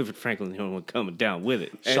 Clifford Franklin the only one coming down with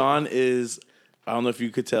it. Sean is, I don't know if you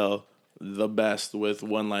could tell, the best with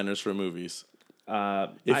one-liners for movies.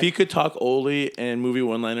 If he could talk oldie and movie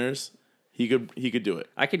one-liners, he could do it.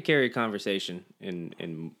 I could carry a conversation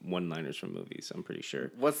in one-liners from movies. I'm pretty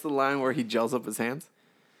sure. What's the line where he gels up his hands?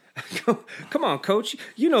 Come on, coach.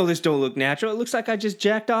 You know this don't look natural. It looks like I just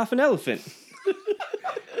jacked off an elephant.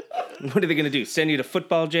 What are they going to do? Send you to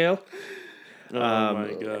football jail? Oh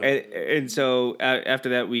my God. And so after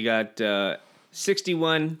that, we got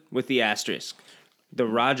 61 with the asterisk. The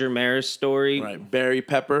Roger Maris story. Right. Barry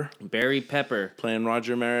Pepper Barry Pepper. playing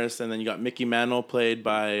Roger Maris, and then you got Mickey Mantle played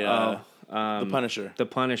by the Punisher. The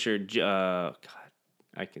Punisher. God,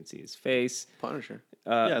 I can see his face. Punisher.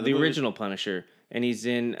 The movie- original Punisher. And he's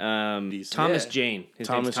in Thomas Yeah. Jane. His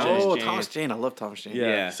Thomas name's Jane. Oh, Jane. Thomas Jane. I love Thomas Jane. Yeah.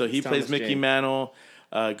 Yeah, So he it's plays Thomas Mickey Jane. Mantle.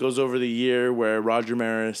 Goes over the year where Roger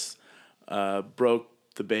Maris broke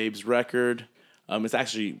the Babe's record. It's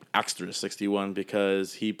actually asterisk 61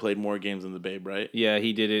 because he played more games than the Babe, right? Yeah,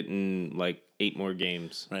 he did it in like 8 more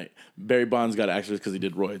games. Right. Barry Bonds got asterisk because he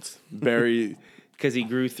did roids. Barry. Because he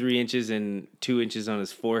grew 3 inches and 2 inches on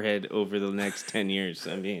his forehead over the next 10 years.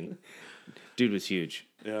 I mean, dude was huge.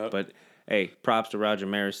 Yeah. But hey, props to Roger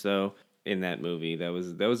Maris though in that movie. That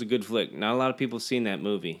was a good flick. Not a lot of people have seen that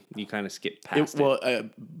movie. You kind of skip past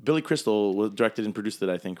it. Billy Crystal was directed and produced it,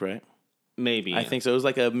 I think, right? Maybe. I think so. It was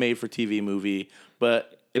like a made-for-TV movie,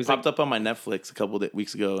 but It popped up on my Netflix a couple of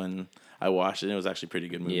weeks ago, and I watched it, and it was actually a pretty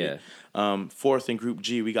good movie. Yeah. Fourth in Group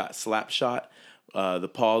G, we got Slapshot, the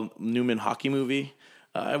Paul Newman hockey movie.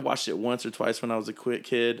 I watched it once or twice when I was a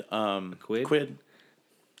kid. Quid?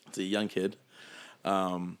 It's a young kid.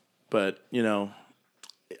 But, you know,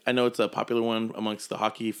 I know it's a popular one amongst the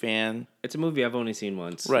hockey fan. It's a movie I've only seen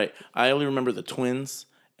once. Right. I only remember the twins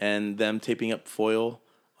and them taping up foil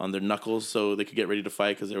on their knuckles so they could get ready to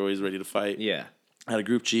fight because they're always ready to fight. Yeah. Out of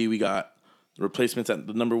Group G, we got the replacements at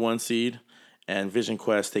the number 1 seed and Vision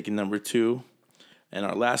Quest taking number 2. And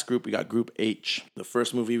our last group, we got Group H. The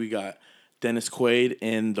first movie, we got Dennis Quaid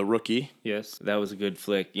in The Rookie. Yes, that was a good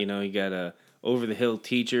flick. You know, you got a over-the-hill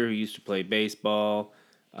teacher who used to play baseball,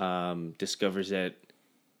 discovers that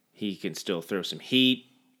he can still throw some heat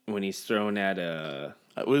when he's thrown at a...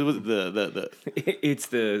 What was it? The It's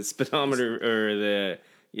the speedometer or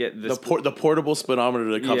the portable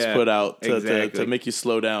speedometer the cops put out to make you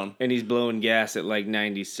slow down. And he's blowing gas at like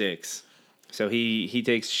 96. So he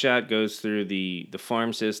takes a shot, goes through the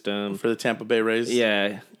farm system. For the Tampa Bay Rays?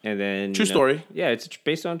 Yeah, and then... True story. Yeah, it's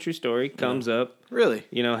based on true story. Comes up. Really?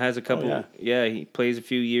 You know, has a couple... yeah, he plays a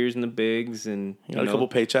few years in the bigs and... He got a couple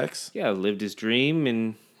paychecks. Yeah, lived his dream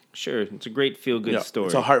and... Sure, it's a great feel-good story.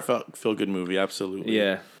 It's a heartfelt feel-good movie, absolutely.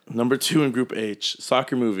 Yeah. Number 2 in Group H,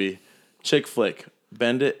 soccer movie, chick flick,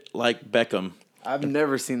 Bend It Like Beckham. I've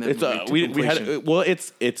never seen that It's movie. we had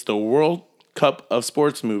it's the World Cup of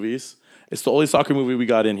sports movies. It's the only soccer movie we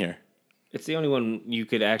got in here. It's the only one you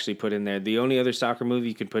could actually put in there. The only other soccer movie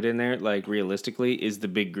you could put in there, like realistically, is The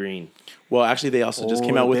Big Green. Well, actually, they also just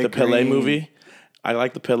came out with the Pelé movie. I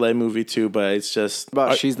like the Pelé movie too, but it's just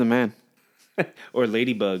About She's the Man. Or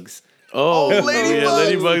Ladybugs.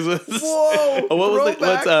 Ladybugs. Whoa!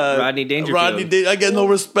 What's Rodney Dangerfield. I get no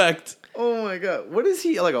respect. Oh my god! What is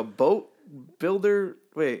he, like a boat builder?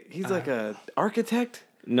 Wait, he's like a architect.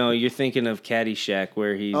 No, you're thinking of Caddyshack,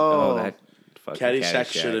 where he's... Oh. that fucking Caddyshack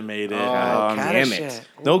should have made it. damn it.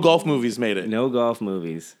 No golf movies made it. No golf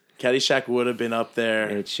movies. Caddyshack would have been up there.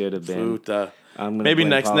 It should have been. Fruta. I'm gonna Maybe blame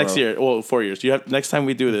next Paulo. year. Well, 4 years. You have next time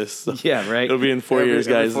we do this. Yeah, right. It'll be in 4 years,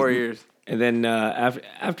 guys. 4 years. And then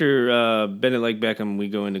after Bend It Like Beckham, we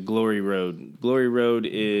go into Glory Road. Glory Road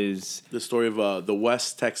is... The story of the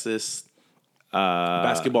West Texas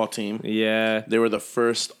basketball team. Yeah. They were the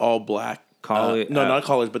first all-black College. not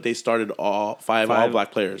college, but they started all five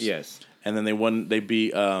all-black players. Yes. And then they won. They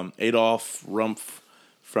beat Adolph Rumpf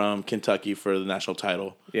from Kentucky for the national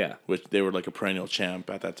title. Yeah. Which they were like a perennial champ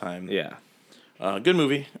at that time. Yeah. Good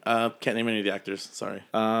movie. Can't name any of the actors. Sorry.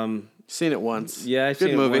 Seen it once. Yeah, I've Good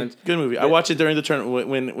seen movie. it once. Good movie. I watched it during the tournament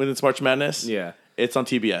when it's March Madness. Yeah. It's on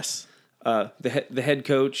TBS. The head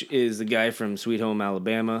coach is the guy from Sweet Home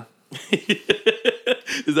Alabama.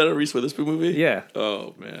 Is that a Reese Witherspoon movie? Yeah.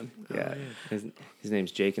 Oh man. Yeah. His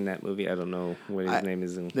name's Jake in that movie. I don't know what his name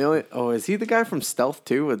is in. Is he the guy from Stealth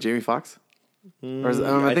too with Jamie Foxx? Or am I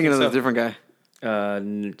I thinking think of so. a different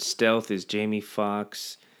guy? Stealth is Jamie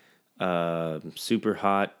Foxx. Super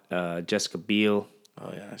Hot, Jessica Biel.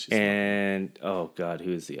 Oh yeah. She's And, oh God,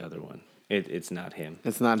 who is the other one? It's not him.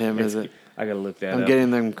 It's not him, is it? I gotta look that I'm up.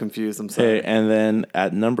 getting them confused. I'm sorry. Okay, and then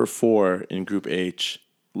at number 4 in Group H,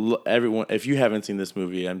 everyone, if you haven't seen this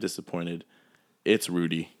movie, I'm disappointed. It's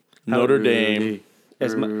Rudy. Notre Dame.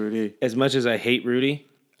 Rudy. As much as I hate Rudy,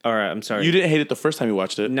 or I'm sorry. You didn't hate it the first time you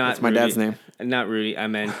watched it. Not That's my Rudy. dad's name. Not Rudy. I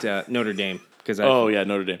meant Notre Dame. Oh yeah,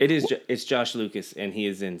 Notre Dame. It's Josh Lucas, and he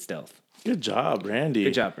is in Stealth. Good job, Randy.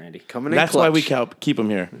 Good job, Randy. Coming in That's why we clutch. keep him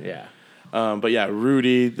here. Yeah. But yeah,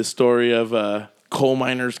 Rudy, the story of a coal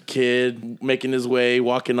miner's kid making his way,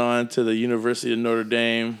 walking on to the University of Notre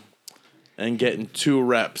Dame, and getting 2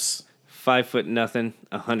 reps. 5 foot nothing,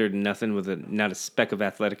 100 nothing with not a speck of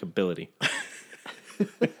athletic ability.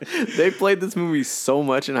 They played this movie so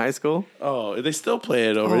much in high school. Oh, they still play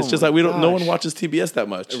it over. Oh It's just my like no one gosh. watches TBS that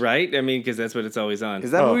much. Right? I mean, because that's what it's always on. Is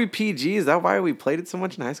that Oh. movie PG? Is that why we played it so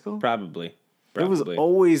much in high school? Probably. It was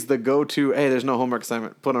always the go-to. Hey, there's no homework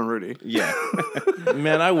assignment. Put on Rudy. Yeah.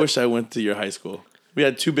 Man, I wish I went to your high school. We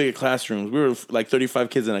had 2 big classrooms. We were like 35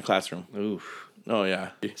 kids in a classroom. Oof. Oh yeah.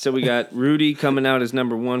 So we got Rudy coming out as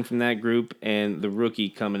number 1 from that group, and the rookie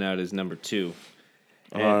coming out as number 2.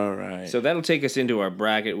 All right. So that'll take us into our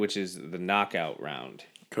bracket, which is the knockout round.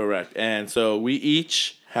 Correct. And so we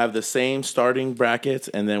each have the same starting brackets,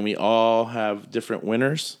 and then we all have different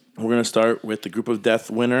winners. We're going to start with the group of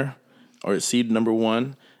death winner, or seed number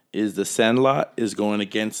 1, is the Sandlot, is going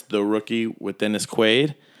against the rookie with Dennis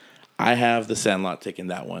Quaid. I have the Sandlot taking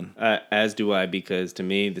that one. As do I, because to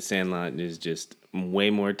me, the Sandlot is just way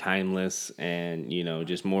more timeless and,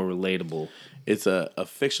 just more relatable. It's a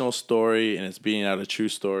fictional story, and it's being out a true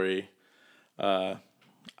story. I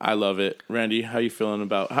I love it. Randy, how you feeling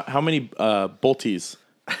about how many Bolties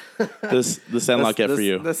does the Sandlot get for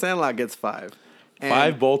you? The Sandlot gets 5. And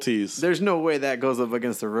 5 Bolties. There's no way that goes up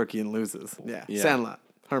against a rookie and loses. Yeah. Sandlot,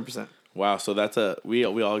 100%. Wow, so that's we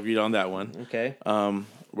all agreed on that one. Okay. Right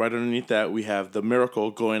underneath that, we have the Miracle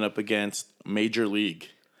going up against Major League.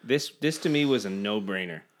 This to me was a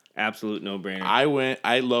no-brainer. Absolute no-brainer.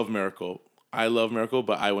 I love Miracle.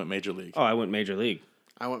 But I went Major League. I went Major League.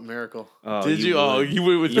 I went Miracle. Oh, Did you? Oh, you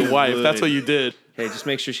went with your wife. would. That's what you did. Hey, just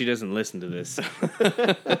make sure she doesn't listen to this.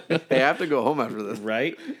 Hey, I have to go home after this.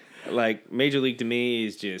 Right? Like, Major League to me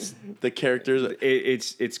is just... The characters.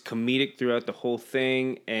 It's comedic throughout the whole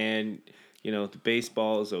thing, and, the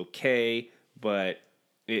baseball is okay, but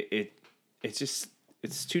it's just...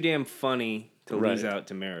 It's too damn funny to lose out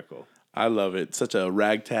to Miracle. I love it. Such a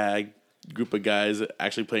ragtag group of guys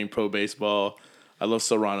actually playing pro baseball. I love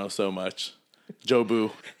Serrano so much. Joe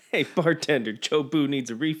Boo. Hey, bartender, Joe Boo needs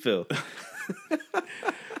a refill.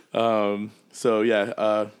 So,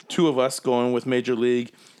 yeah, 2 of us going with Major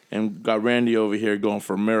League, and got Randy over here going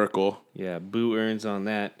for Miracle. Yeah, Boo earns on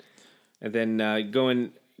that. And then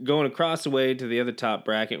going across the way to the other top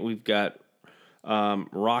bracket, we've got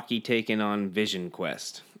Rocky taking on Vision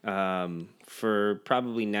Quest. For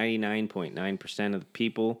probably 99.9% of the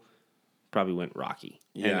people, probably went Rocky.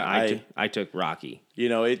 Yeah, and I took Rocky.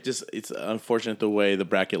 It's unfortunate the way the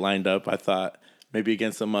bracket lined up. I thought maybe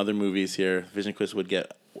against some other movies here, Vision Quest would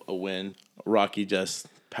get a win. Rocky just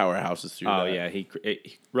powerhouses through that. Oh, yeah,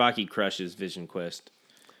 Rocky crushes Vision Quest.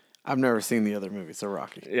 I've never seen the other movie, so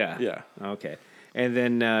Rocky. Yeah. Yeah. Okay. And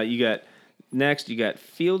then you got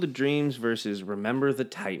Field of Dreams versus Remember the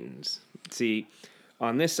Titans. See,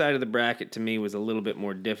 on this side of the bracket, to me, was a little bit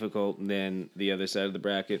more difficult than the other side of the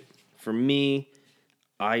bracket. For me,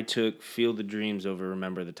 I took Field of Dreams over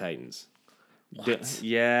Remember the Titans. What?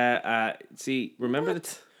 Yeah. See, Remember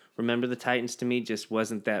the Titans to me just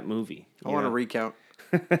wasn't that movie. I want to recount.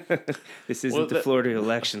 This isn't the Florida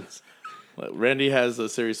elections. Randy has a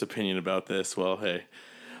serious opinion about this. Well, hey.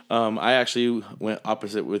 I actually went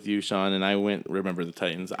opposite with you, Sean, and I went Remember the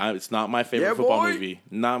Titans. It's not my favorite football movie.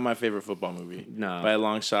 Not my favorite football movie. No. By a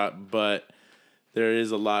long shot, but there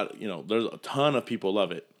is a lot, there's a ton of people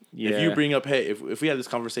love it. Yeah. If you bring up, hey, if we had this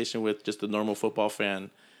conversation with just a normal football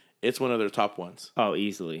fan, it's one of their top ones. Oh,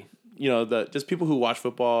 easily. Just people who watch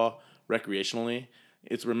football recreationally,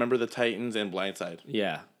 it's Remember the Titans and Blindside.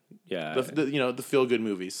 Yeah. Yeah. The feel-good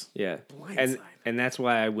movies. Yeah. And that's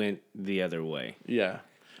why I went the other way. Yeah.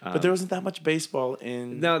 But there wasn't that much baseball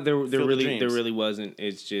in. No, there Field of really Dreams. wasn't.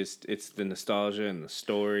 It's the nostalgia and the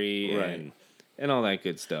story and all that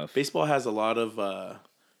good stuff. Baseball has a lot of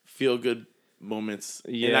feel good moments,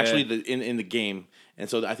 Yeah. and actually in the game, and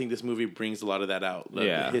so I think this movie brings a lot of that out.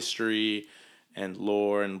 The history and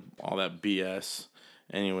lore and all that BS.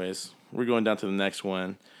 Anyways, we're going down to the next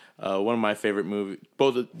one. One of my favorite movies.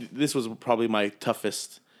 This was probably my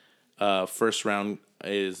toughest first round.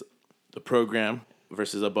 Is The Program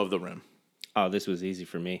versus Above the Rim. Oh, this was easy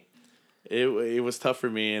for me. It was tough for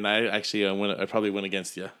me, and I actually I probably went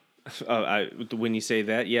against you. When you say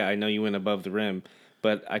that, yeah, I know you went Above the Rim,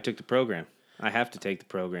 but I took The Program. I have to take The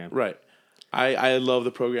Program. Right. I love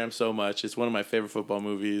The Program so much. It's one of my favorite football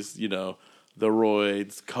movies. The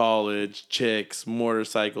roids, college, chicks,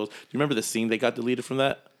 motorcycles. Do you remember the scene that got deleted from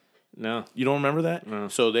that? No. You don't remember that? No.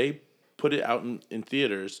 So they put it out in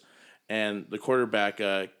theaters, and the quarterback,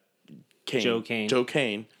 Joe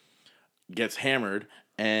Kane, gets hammered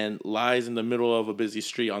and lies in the middle of a busy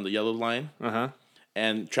street on the yellow line. Uh-huh.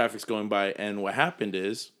 And traffic's going by. And what happened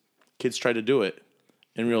is kids tried to do it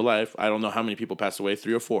in real life. I don't know how many people passed away,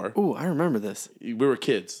 3 or 4. Ooh, I remember this. We were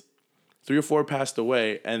kids. 3 or 4 passed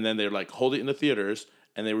away, and then they're like, hold it in the theaters,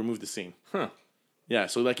 and they removed the scene. Huh. Yeah,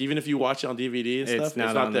 so like even if you watch it on DVD and stuff,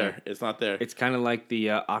 it's not there. It's not there. It's kind of like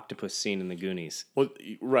the octopus scene in the Goonies. Well,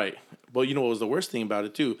 right. Well, you know what was the worst thing about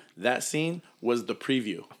it too? That scene was the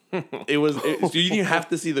preview. So you didn't have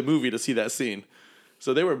to see the movie to see that scene.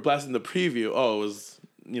 So they were blasting the preview. Oh, it was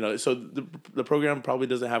So the program probably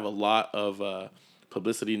doesn't have a lot of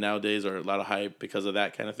publicity nowadays or a lot of hype because of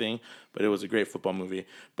that kind of thing. But it was a great football movie.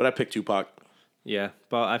 But I picked Tupac. Yeah,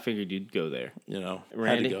 well, I figured you'd go there. had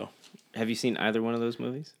Randy, to go. Have you seen either one of those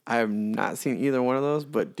movies? I have not seen either one of those,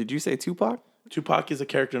 but did you say Tupac? Tupac is a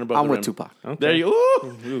character in Above I'm the with Rim. Tupac. Okay. There you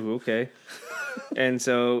go. Ooh, okay. And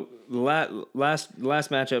so last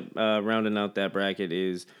matchup rounding out that bracket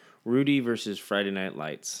is Rudy versus Friday Night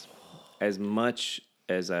Lights. As much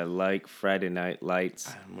as I like Friday Night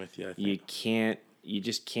Lights, I'm with you. I think. You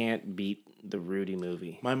just can't beat the Rudy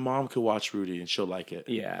movie. My mom could watch Rudy and she'll like it.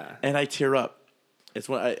 Yeah. And I tear up. It's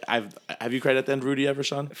when have you cried at the end of Rudy ever,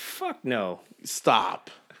 Sean? Fuck no. Stop.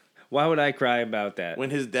 Why would I cry about that? When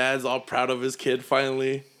his dad's all proud of his kid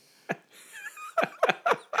finally.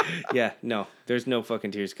 Yeah, no, there's no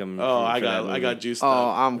fucking tears coming. Oh, for that I movie. got juiced Oh,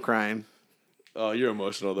 up. I'm crying. Oh, you're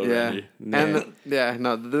emotional though, Yeah, Randy. and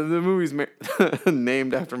the movie's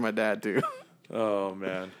named after my dad too. Oh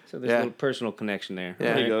man. So there's a Yeah. little personal connection there.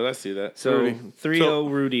 Yeah. There you go. I see that. So Rudy. 3-0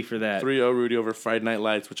 Rudy for that. 3-0 Rudy over Friday Night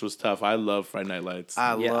Lights, which was tough. I love Friday Night Lights.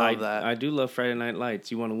 I Yeah, love that. I do love Friday Night Lights.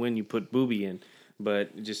 You want to win, you put Booby in,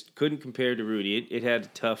 but it just couldn't compare to Rudy. It had a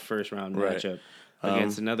tough first round Right. matchup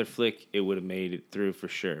against another flick. It would have made it through for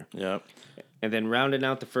sure. Yep. And then rounding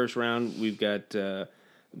out the first round, we've got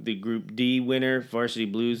the Group D winner, Varsity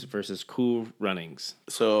Blues versus Cool Runnings.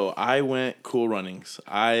 So I went Cool Runnings.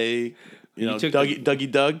 You took Dougie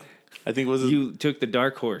Doug. I think it was. You took the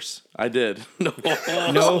dark horse. I did. No.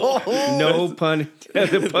 No pun. The pun. I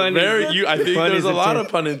think pun there's is a lot intended.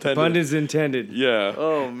 of pun intended. Pun is intended. Yeah.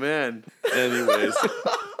 Oh man. Anyways,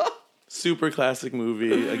 super classic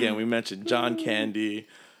movie. Again, we mentioned John Candy.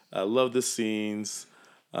 I love the scenes.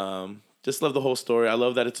 Just love the whole story. I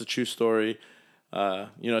love that it's a true story.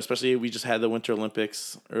 Especially we just had the Winter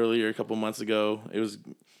Olympics earlier a couple months ago.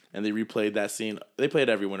 And they replayed that scene. They play it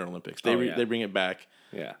every Winter Olympics. They bring it back.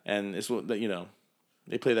 Yeah. And it's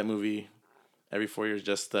they play that movie every 4 years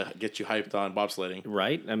just to get you hyped on bobsledding.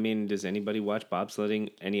 Right? I mean, does anybody watch bobsledding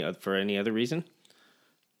for any other reason?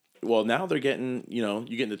 Well, now they're getting, you're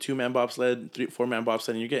getting the 2-man bobsled, 4-man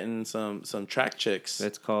bobsled, and you're getting some track chicks.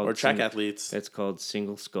 That's called or track athletes. That's called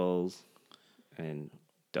single skulls and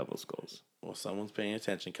double skulls. Well, someone's paying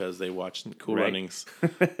attention because they watched Cool Right. Runnings.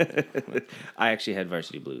 I actually had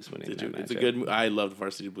Varsity Blues winning that It's a matchup. good. I loved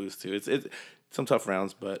Varsity Blues too. It's some tough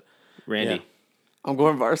rounds, but Randy. Yeah. I'm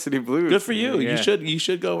going Varsity Blues. Good for you. Yeah. You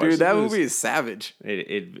should go. Dude, Varsity that Blues. movie is savage.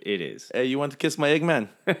 It is. Hey, you want to kiss my Eggman?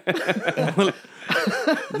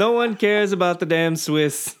 No one cares about the damn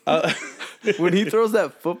Swiss. When he throws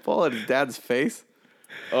that football at his dad's face.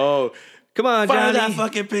 Oh, Come on, fire Johnny. that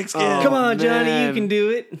fucking pigskin! Oh. Come on, Johnny. You man. can do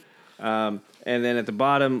it. And then at the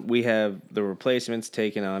bottom, we have the replacements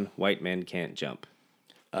taking on White Men Can't Jump.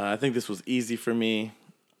 I think this was easy for me.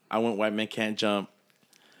 I went White Man Can't Jump.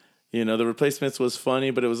 The Replacements was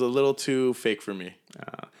funny, but it was a little too fake for me.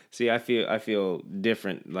 See, I feel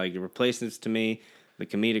different. Like the replacements to me, the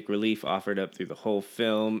comedic relief offered up through the whole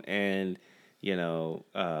film, and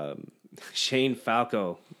Shane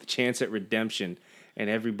Falco, the chance at redemption, and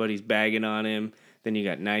everybody's bagging on him. Then you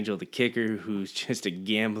got Nigel the kicker, who's just a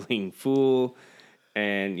gambling fool,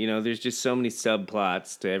 and there's just so many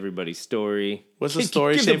subplots to everybody's story. What's the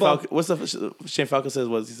story? Give the Shane ball. Falco. What's the Shane Falco says?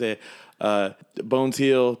 What does he say? Bones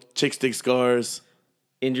heal, chicks dig scars.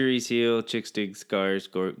 Injuries heal, chicks dig scars,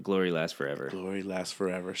 glory lasts forever. Glory lasts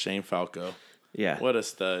forever. Shane Falco. Yeah. What a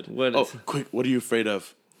stud. What oh, is- quick. What are you afraid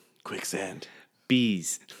of? Quicksand.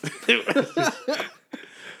 Bees.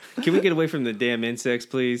 Can we get away from the damn insects,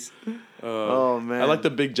 please? Oh man. I like the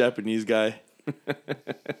big Japanese guy.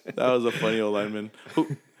 That was a funny O-lineman.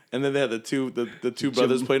 And then they had the two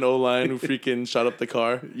brothers playing O-line who freaking shot up the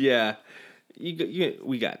car. Yeah.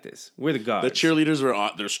 We got this. We're the guards. The cheerleaders were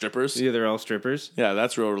they're strippers. Yeah, they're all strippers. Yeah,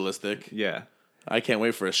 that's real realistic. Yeah. I can't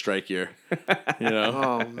wait for a strike year. You know,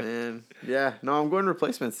 Oh man. Yeah. No, I'm going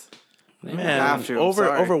Replacements. man, have to, I'm over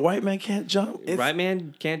sorry. White Man Can't Jump. Right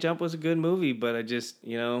Man Can't Jump was a good movie, but I just,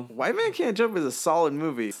 White Man Can't Jump is a solid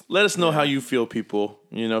movie. Let us know how you feel, people.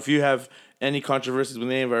 If you have any controversies with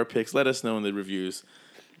any of our picks, let us know in the reviews.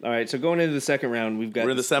 All right, so going into the second round, we've got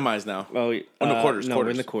We're in the semis now. Oh, no, quarters. No, quarters. we're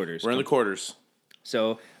in the quarters. We're in the quarters.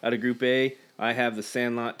 So, out of Group A, I have the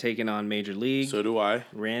Sandlot taking on Major League. So do I.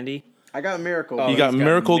 Randy. I got Miracle. Oh, You got he's got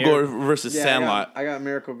Miracle Mir- versus Yeah, Sandlot. I got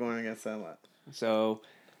Miracle going against Sandlot. So,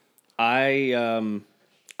 I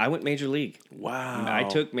went Major League. Wow. I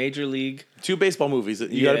took Major League. 2 baseball movies.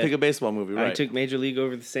 You got to pick a baseball movie, right? I took Major League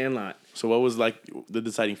over the Sandlot. So what was like the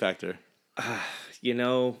deciding factor?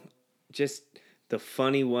 Just the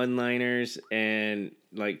funny one-liners, and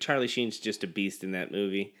like Charlie Sheen's just a beast in that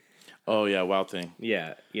movie. Oh yeah, Wild Thing.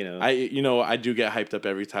 Yeah, I do get hyped up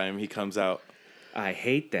every time he comes out. I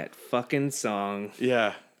hate that fucking song.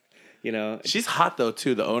 Yeah. She's hot though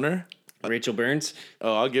too, the owner. Rachel Burns.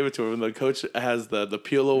 Oh, I'll give it to her. When the coach has the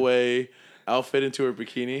peel away outfit into her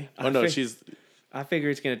bikini. Oh no, she's I figure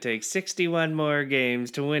it's gonna take 61 more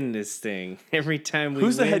games to win this thing. Every time we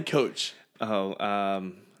who's the win- head coach?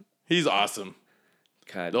 Oh, He's awesome.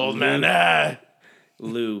 God, The old man.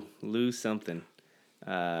 Lou something.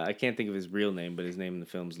 I can't think of his real name, but his name in the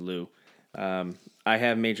film's Lou. I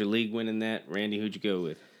have Major League winning that. Randy, who'd you go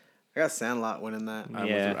with? I got Sandlot winning that.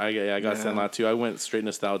 Yeah. I got Sandlot too. I went straight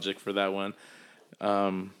nostalgic for that one.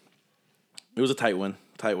 It was a tight one,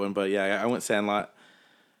 but yeah, I went Sandlot.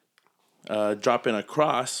 Dropping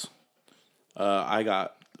across, I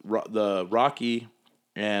got the Rocky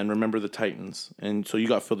and Remember the Titans. And so you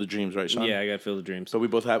got Field of Dreams, right, Sean? Yeah, I got Field of Dreams. So we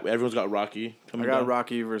both have, everyone's got Rocky I coming got down.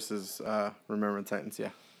 Rocky versus Remember the Titans. Yeah.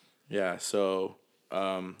 Yeah, so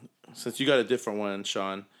since you got a different one,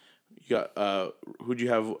 Sean, you got, who'd you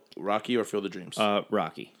have, Rocky or Field of Dreams?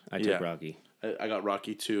 Rocky. I took Yeah. Rocky. I got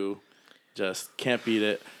Rocky too. Just can't beat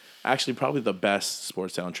it. Actually, probably the best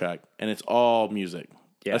sports soundtrack, and it's all music.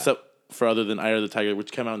 Yeah. Except for other than Eye of the Tiger,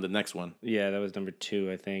 which came out in the next one. Yeah, that was number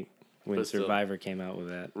 2, I think, when But still. Survivor came out with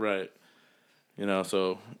that. Right. You know,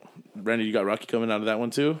 so Randy, you got Rocky coming out of that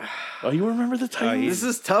one too. Oh, you remember the Titans? This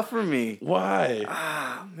is tough for me. Why?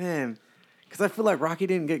 Ah, man. Because I feel like Rocky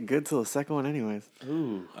didn't get good till the second one, anyways.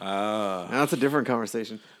 Ooh. Now, that's a different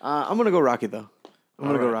conversation. I'm going to go Rocky, though. I'm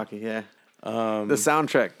going to go Rocky, yeah. The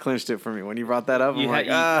soundtrack clinched it for me. When you brought that up, I'm like,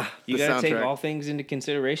 you the gotta take soundtrack. all things into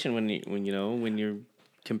consideration when you're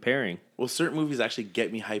comparing. Well, certain movies actually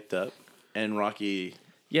get me hyped up, and Rocky.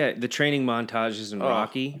 Yeah, the training montages in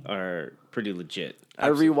Rocky are pretty legit. I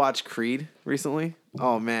rewatched Creed recently.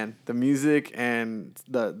 Oh, man. The music and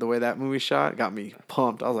the way that movie shot got me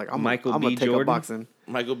pumped. I was like, I'm going to take Jordan? up boxing.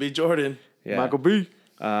 Michael B. Jordan. Yeah. Michael B.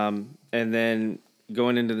 And then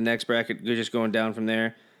going into the next bracket, just going down from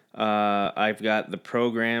there, I've got The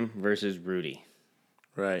Program versus Rudy.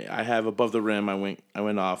 Right. I have Above the Rim. I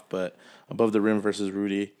went off, but Above the Rim versus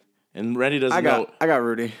Rudy. And Randy doesn't know. I got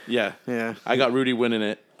Rudy. Yeah. Yeah. I got Rudy winning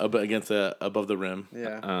it against Above the Rim.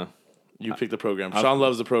 Yeah. You picked The Program. Sean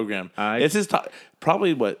loves The Program. I- It's his top.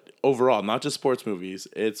 Probably what overall, not just sports movies.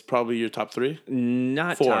 It's probably your top 3.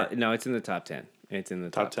 Not 4. top. No, it's in the top 10. It's in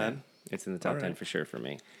the top, Top 10. 10? It's in the top 10 right. for sure for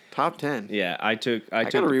me. Top 10. Yeah, I took I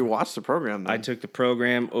got to rewatch the program, then. I took The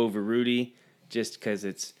Program over Rudy just because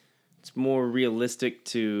it's more realistic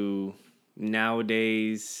to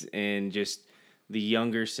nowadays and just the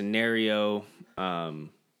younger scenario.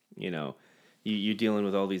 You're dealing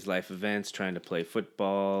with all these life events, trying to play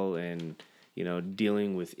football, and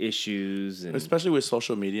dealing with issues and Especially with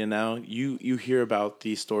social media now, you hear about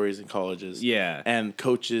these stories in colleges. Yeah. And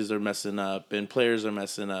coaches are messing up and players are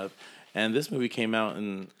messing up. And this movie came out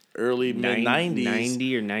in early mid 90s.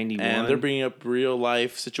 90 or 91. And they're bringing up real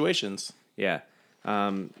life situations. Yeah.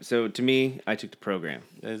 So to me, I took The Program.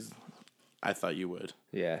 As I thought you would.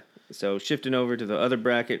 Yeah. So shifting over to the other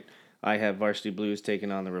bracket, I have Varsity Blues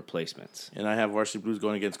taking on The Replacements. And I have Varsity Blues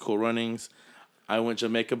going against Cool Runnings. I went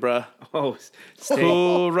Jamaica, bruh. Oh, stay.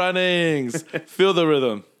 Cool Runnings. Feel the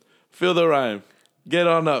rhythm. Feel the rhyme. Get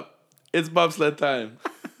on up. It's bobsled time.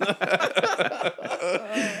 Now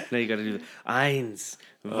you got to do the Eins,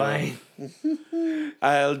 Wein.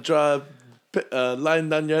 I'll draw a line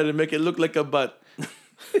down your head and make it look like a butt.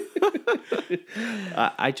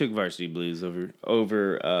 I took Varsity Blues over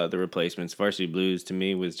The Replacements. Varsity Blues to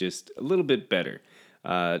me was just a little bit better.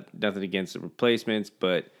 Nothing against The Replacements,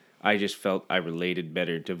 but I just felt I related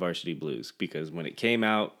better to Varsity Blues because when it came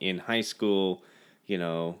out in high school,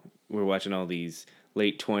 we're watching all these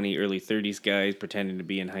late 20, early 30s guys pretending to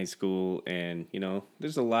be in high school, and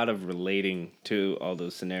there's a lot of relating to all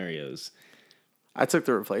those scenarios. I took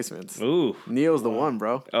The Replacements. Ooh. Neo's the one,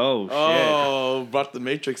 bro. Oh, shit. Oh, brought the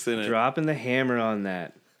Matrix in it. Dropping the hammer on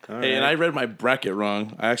that. All Hey, and right. I read my bracket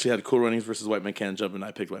wrong. I actually had Cool Runnings versus White Man Can't Jump, and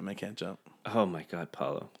I picked White Man Can't Jump. Oh, my God,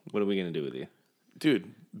 Paulo. What are we going to do with you?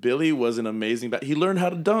 Dude, Billy was an amazing he learned how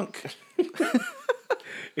to dunk.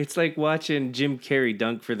 It's like watching Jim Carrey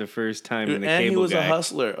dunk for the first time in the And Cable he was Guy. a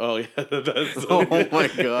hustler. Oh, yeah. That's Oh my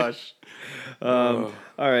gosh. All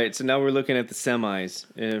right, so now we're looking at the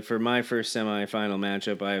semis. For my first semifinal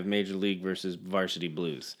matchup, I have Major League versus Varsity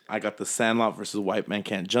Blues. I got the Sandlot versus White Man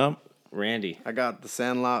Can't Jump. Randy. I got The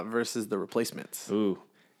Sandlot versus The Replacements. Ooh,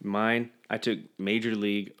 mine. I took Major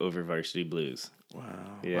League over Varsity Blues. Wow.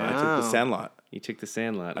 Yeah. I took the Wow. Sandlot. You took the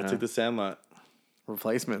Sandlot. I huh? took the Sandlot.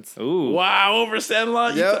 Replacements. Ooh. Wow, over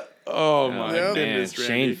Sandlot? Yep. Oh, my Yep. Man, goodness, Shane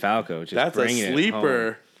Randy. Falco just That's a bringing it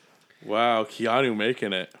sleeper. Wow, Keanu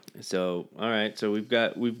making it. home. So, all right, so we've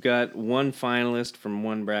got one finalist from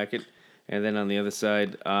one bracket, and then on the other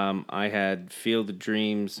side, I had Field of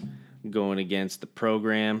Dreams going against The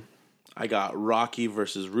Program. I got Rocky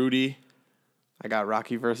versus Rudy. I got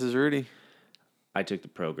Rocky versus Rudy. I took The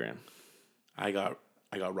Program. I got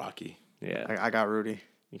Rocky. Yeah, I got Rudy.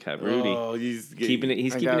 you got Rudy. Oh, he's He's keeping I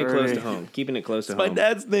it got close Rudy. to home. Keeping it close to My home.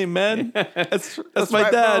 dad's name, man. That's my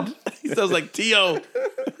right, dad. bro. He sounds like Tio.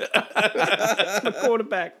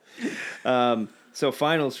 Quarterback. So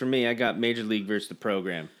finals for me, I got Major League versus The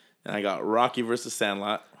Program. And I got Rocky versus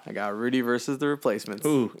Sandlot. I got Rudy versus The Replacements.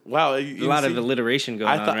 Ooh, Wow, a lot of alliteration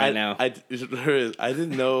going on right now. I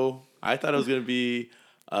didn't know. I thought it was gonna be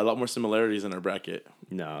a lot more similarities in our bracket.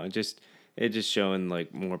 No, just It's just showing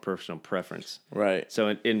like more personal preference. Right. So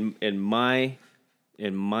in my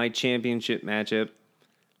championship matchup,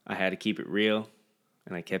 I had to keep it real,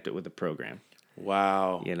 and I kept it with the program.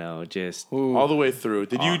 Wow. You know, just All the way through.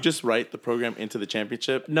 Did you just write the program into the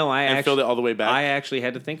championship? no. I filled it all the way back. I actually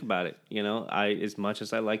had to think about it. You know, as much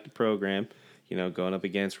as I liked the program, you know, going up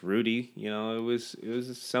against Rudy, you know, it was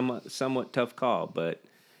a somewhat tough call, but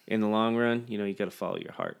in the long run, you know, you got to follow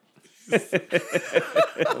your heart.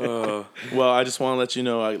 Well, I just want to let you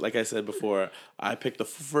know, like I said before, I picked the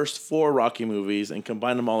first 4 Rocky movies and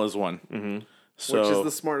combined them all as one. Mm-hmm. So, Which is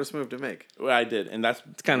the smartest move to make. well, I did, and It's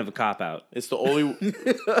kind of a cop out. it's the only.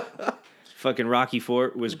 Fucking Rocky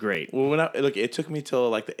 4 was great. Well, it took me till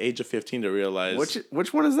like the age of 15 to realize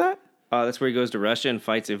Which one is that? That's where he goes to Russia and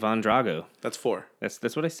fights Ivan Drago. that's 4.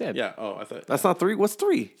 That's what I said. Yeah. Oh, I thought That's not 3. What's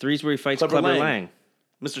 3? 3's where he fights Clubber Clubber Lang. Lang.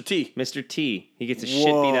 Mr. T. Mr. T. He gets the shit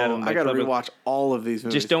beat out of him by I gotta Clubber. rewatch all of these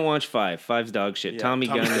movies. Just don't watch 5. 5's dog shit. Yeah, Tommy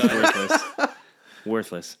Tommy Gunn is Gunn. worthless.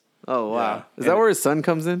 Worthless. Oh wow! Yeah. Is that where his son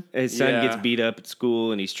comes in? His son Yeah. gets beat up at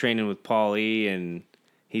school, and he's training with Paulie, and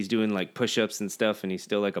he's doing like push-ups and stuff, and he's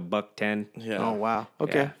still like $110. Yeah. Oh wow!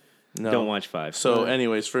 Okay. Yeah. No. Don't watch 5. So,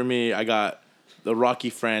 anyways, for me, I got the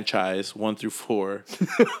Rocky franchise 1 through 4,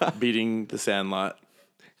 beating The Sandlot.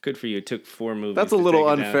 Good for you. It took 4 movies. That's a to little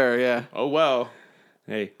take it down. unfair. Yeah, Oh well.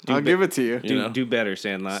 Hey, I'll give it to you. You know. do better,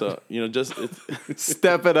 Sandlot. So just it's,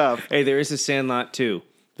 Step it up. Hey, there is a Sandlot 2.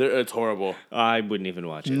 it's horrible. I wouldn't even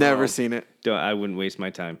watch it. Never seen it. I wouldn't waste my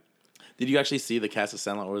time. Did you actually see the cast of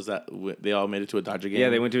Sandlot, or was that they all made it to a Dodger game? Yeah,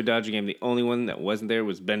 they went to a Dodger game. The only one that wasn't there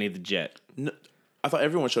was Benny the Jet. No, I thought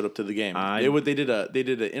everyone showed up to the game. They did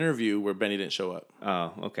an interview where Benny didn't show up.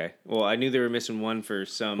 Oh, okay. Well, I knew they were missing one for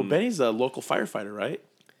some. Well, Benny's a local firefighter, right?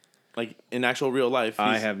 Like in actual real life.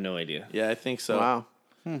 I have no idea. Yeah, I think so. Wow.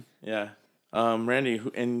 Yeah. Randy,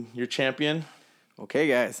 and your champion? Okay,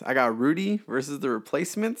 guys, I got Rudy versus the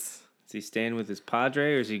Replacements. Is he staying with his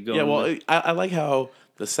Padre, or is he going? Yeah. Well, with- I like how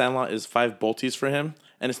the Sandlot is 5 bolties for him,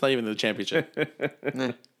 and it's not even the championship.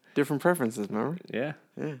 Different preferences, remember? yeah.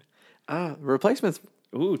 Replacements.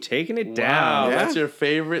 Ooh, taking it Wow, down. Yeah. that's your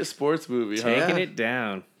favorite sports movie, huh? Taking Yeah. it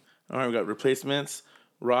down. All right, we got Replacements,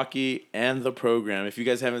 Rocky, and The Program. If you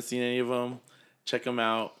guys haven't seen any of them, check them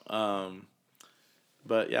out.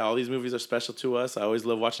 But yeah, all these movies are special to us. I always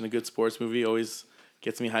love watching a good sports movie. Always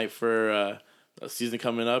gets me hyped for a season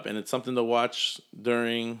coming up, and it's something to watch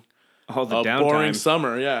during All the a boring downtime.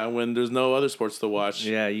 summer. Yeah, when there's no other sports to watch.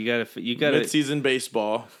 Yeah, you gotta. Mid-season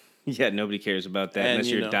baseball, Yeah, nobody cares about that And, unless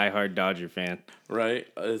you you're a know. diehard Dodger fan. right?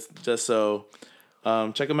 It's just so.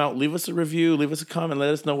 Check them out. Leave us a review. Leave us a comment. Let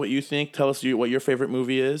us know what you think. Tell us what your favorite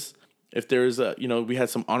movie is. If there's we had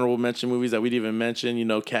some honorable mention movies that we didn't even mention.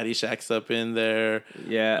 Caddyshack's up in there.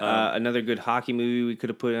 Yeah, another good hockey movie we could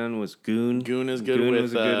have put on was Goon. Goon is good Goon with,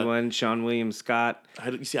 was a good one. Sean William Scott. I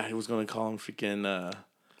was going to call him freaking.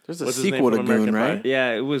 There's a What's his name sequel to from Goon, American right? Pie?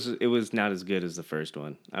 Yeah, it was not as good as the first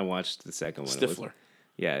one. I watched the second one. It was- Stifler.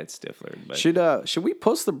 yeah, it's Stifler. But Should we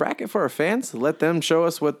post the bracket for our fans? Let them show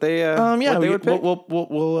us what they Yeah, what they would pick,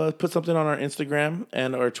 we'll put something on our Instagram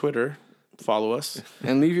and our Twitter. Follow us.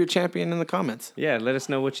 and leave your champion in the comments. yeah, let us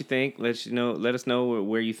know what you think. Let us know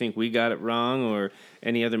where you think we got it wrong, or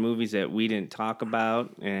any other movies that we didn't talk about,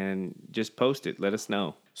 and just post it. Let us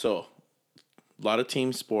know. So, a lot of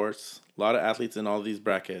team sports, a lot of athletes in all these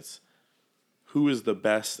brackets. Who is the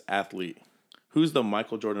best athlete? Who's the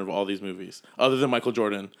Michael Jordan of all these movies, other than Michael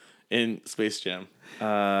Jordan in Space Jam?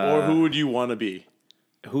 Or who would you want to be?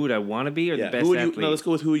 Who would I want to be, or Yeah, the best who would athlete? you? No, let's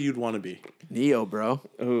go with who you'd want to be. Neo, bro.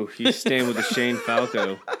 Oh, he's staying with the Shane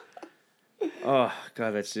Falco. Oh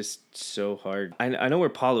God, that's just so hard. I know where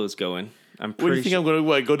Paulo's going. I'm What do pretty. you think I'm going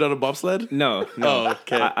to go down a bobsled? No. Oh,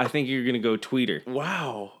 okay. I think you're gonna go tweeter.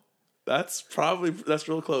 Wow, that's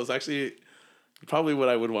real close. Actually, probably what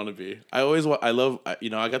I would want to be. I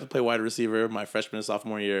got to play wide receiver my freshman and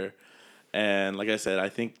sophomore year, and like I said, I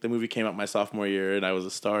think the movie came out my sophomore year, and I was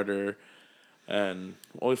a starter, and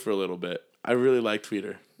only for a little bit. I really liked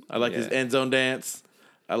Tweeter. I liked his Yeah. end zone dance.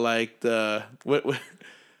 I liked what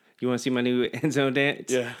You want to see my new end zone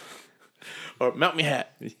dance? yeah. Or Mount Me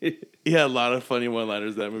Hat. He had a lot of funny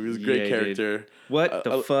one-liners. That movie. He was a great Yeah, he did. character. What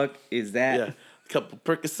the fuck is that? Yeah, a couple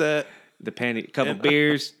Percocet Couple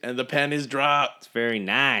beers. and the panties dropped. It's very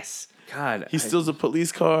nice. God, He steals a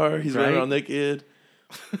police car. He's running Right? around naked.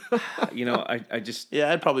 I just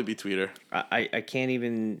Yeah, I'd probably be Tweeter. I can't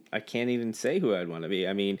even say who I'd want to be.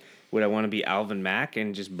 I mean, would I want to be Alvin Mack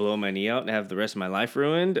and just blow my knee out and have the rest of my life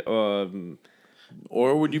ruined?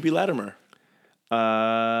 Or would you be Latimer?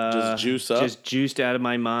 Just juice up? Just juiced out of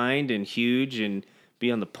my mind and huge, and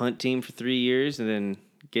be on the punt team for 3 years and then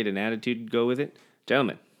get an attitude to go with it.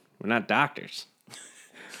 Gentlemen, We're not doctors.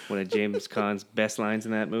 One of James Caan's best lines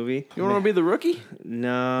in that movie. You want to be the rookie?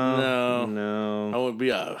 No. I would be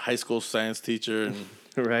a high school science teacher.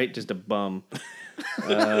 And Right? Just a bum.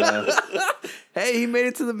 Hey, he made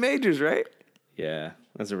it to the majors, right? Yeah,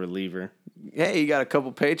 that's a reliever. Hey, you got a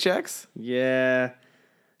couple paychecks? Yeah.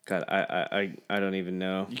 God, I don't even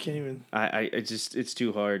know. you can't even. It's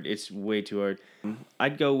too hard. It's way too hard.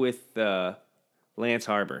 I'd go with Lance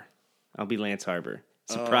Harbor. I'll be Lance Harbor.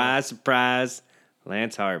 Surprise, surprise,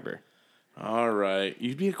 Lance Harbor. All right.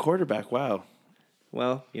 You'd be a quarterback. Wow.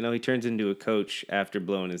 Well, he turns into a coach after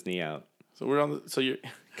blowing his knee out. So we're on the. So you're.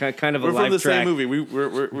 Kind of a We're life from the track. same movie.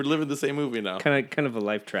 We're living the same movie now. Kind of a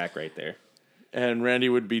life track right there. And Randy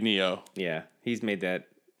would be Neo. Yeah, he's made that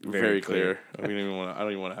Very clear. I don't even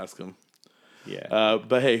want to ask him. Yeah.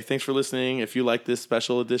 But hey, thanks for listening. If you like this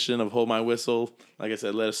special edition of Hold My Whistle, like I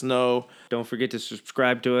said, let us know. Don't forget to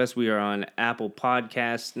subscribe to us. We are on Apple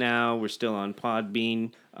Podcasts now. We're still on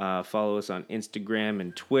Podbean. Follow us on Instagram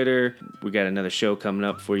and Twitter. We got another show coming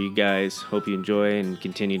up for you guys. Hope you enjoy and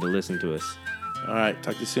continue to listen to us. All right.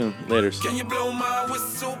 Talk to you soon. Later. Can you blow my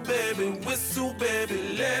whistle, baby? Whistle,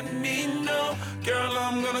 baby, let me know. Girl,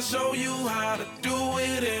 I'm gonna show you how to do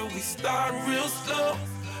it, and we start real slow.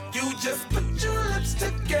 You just put your lips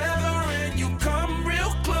together and you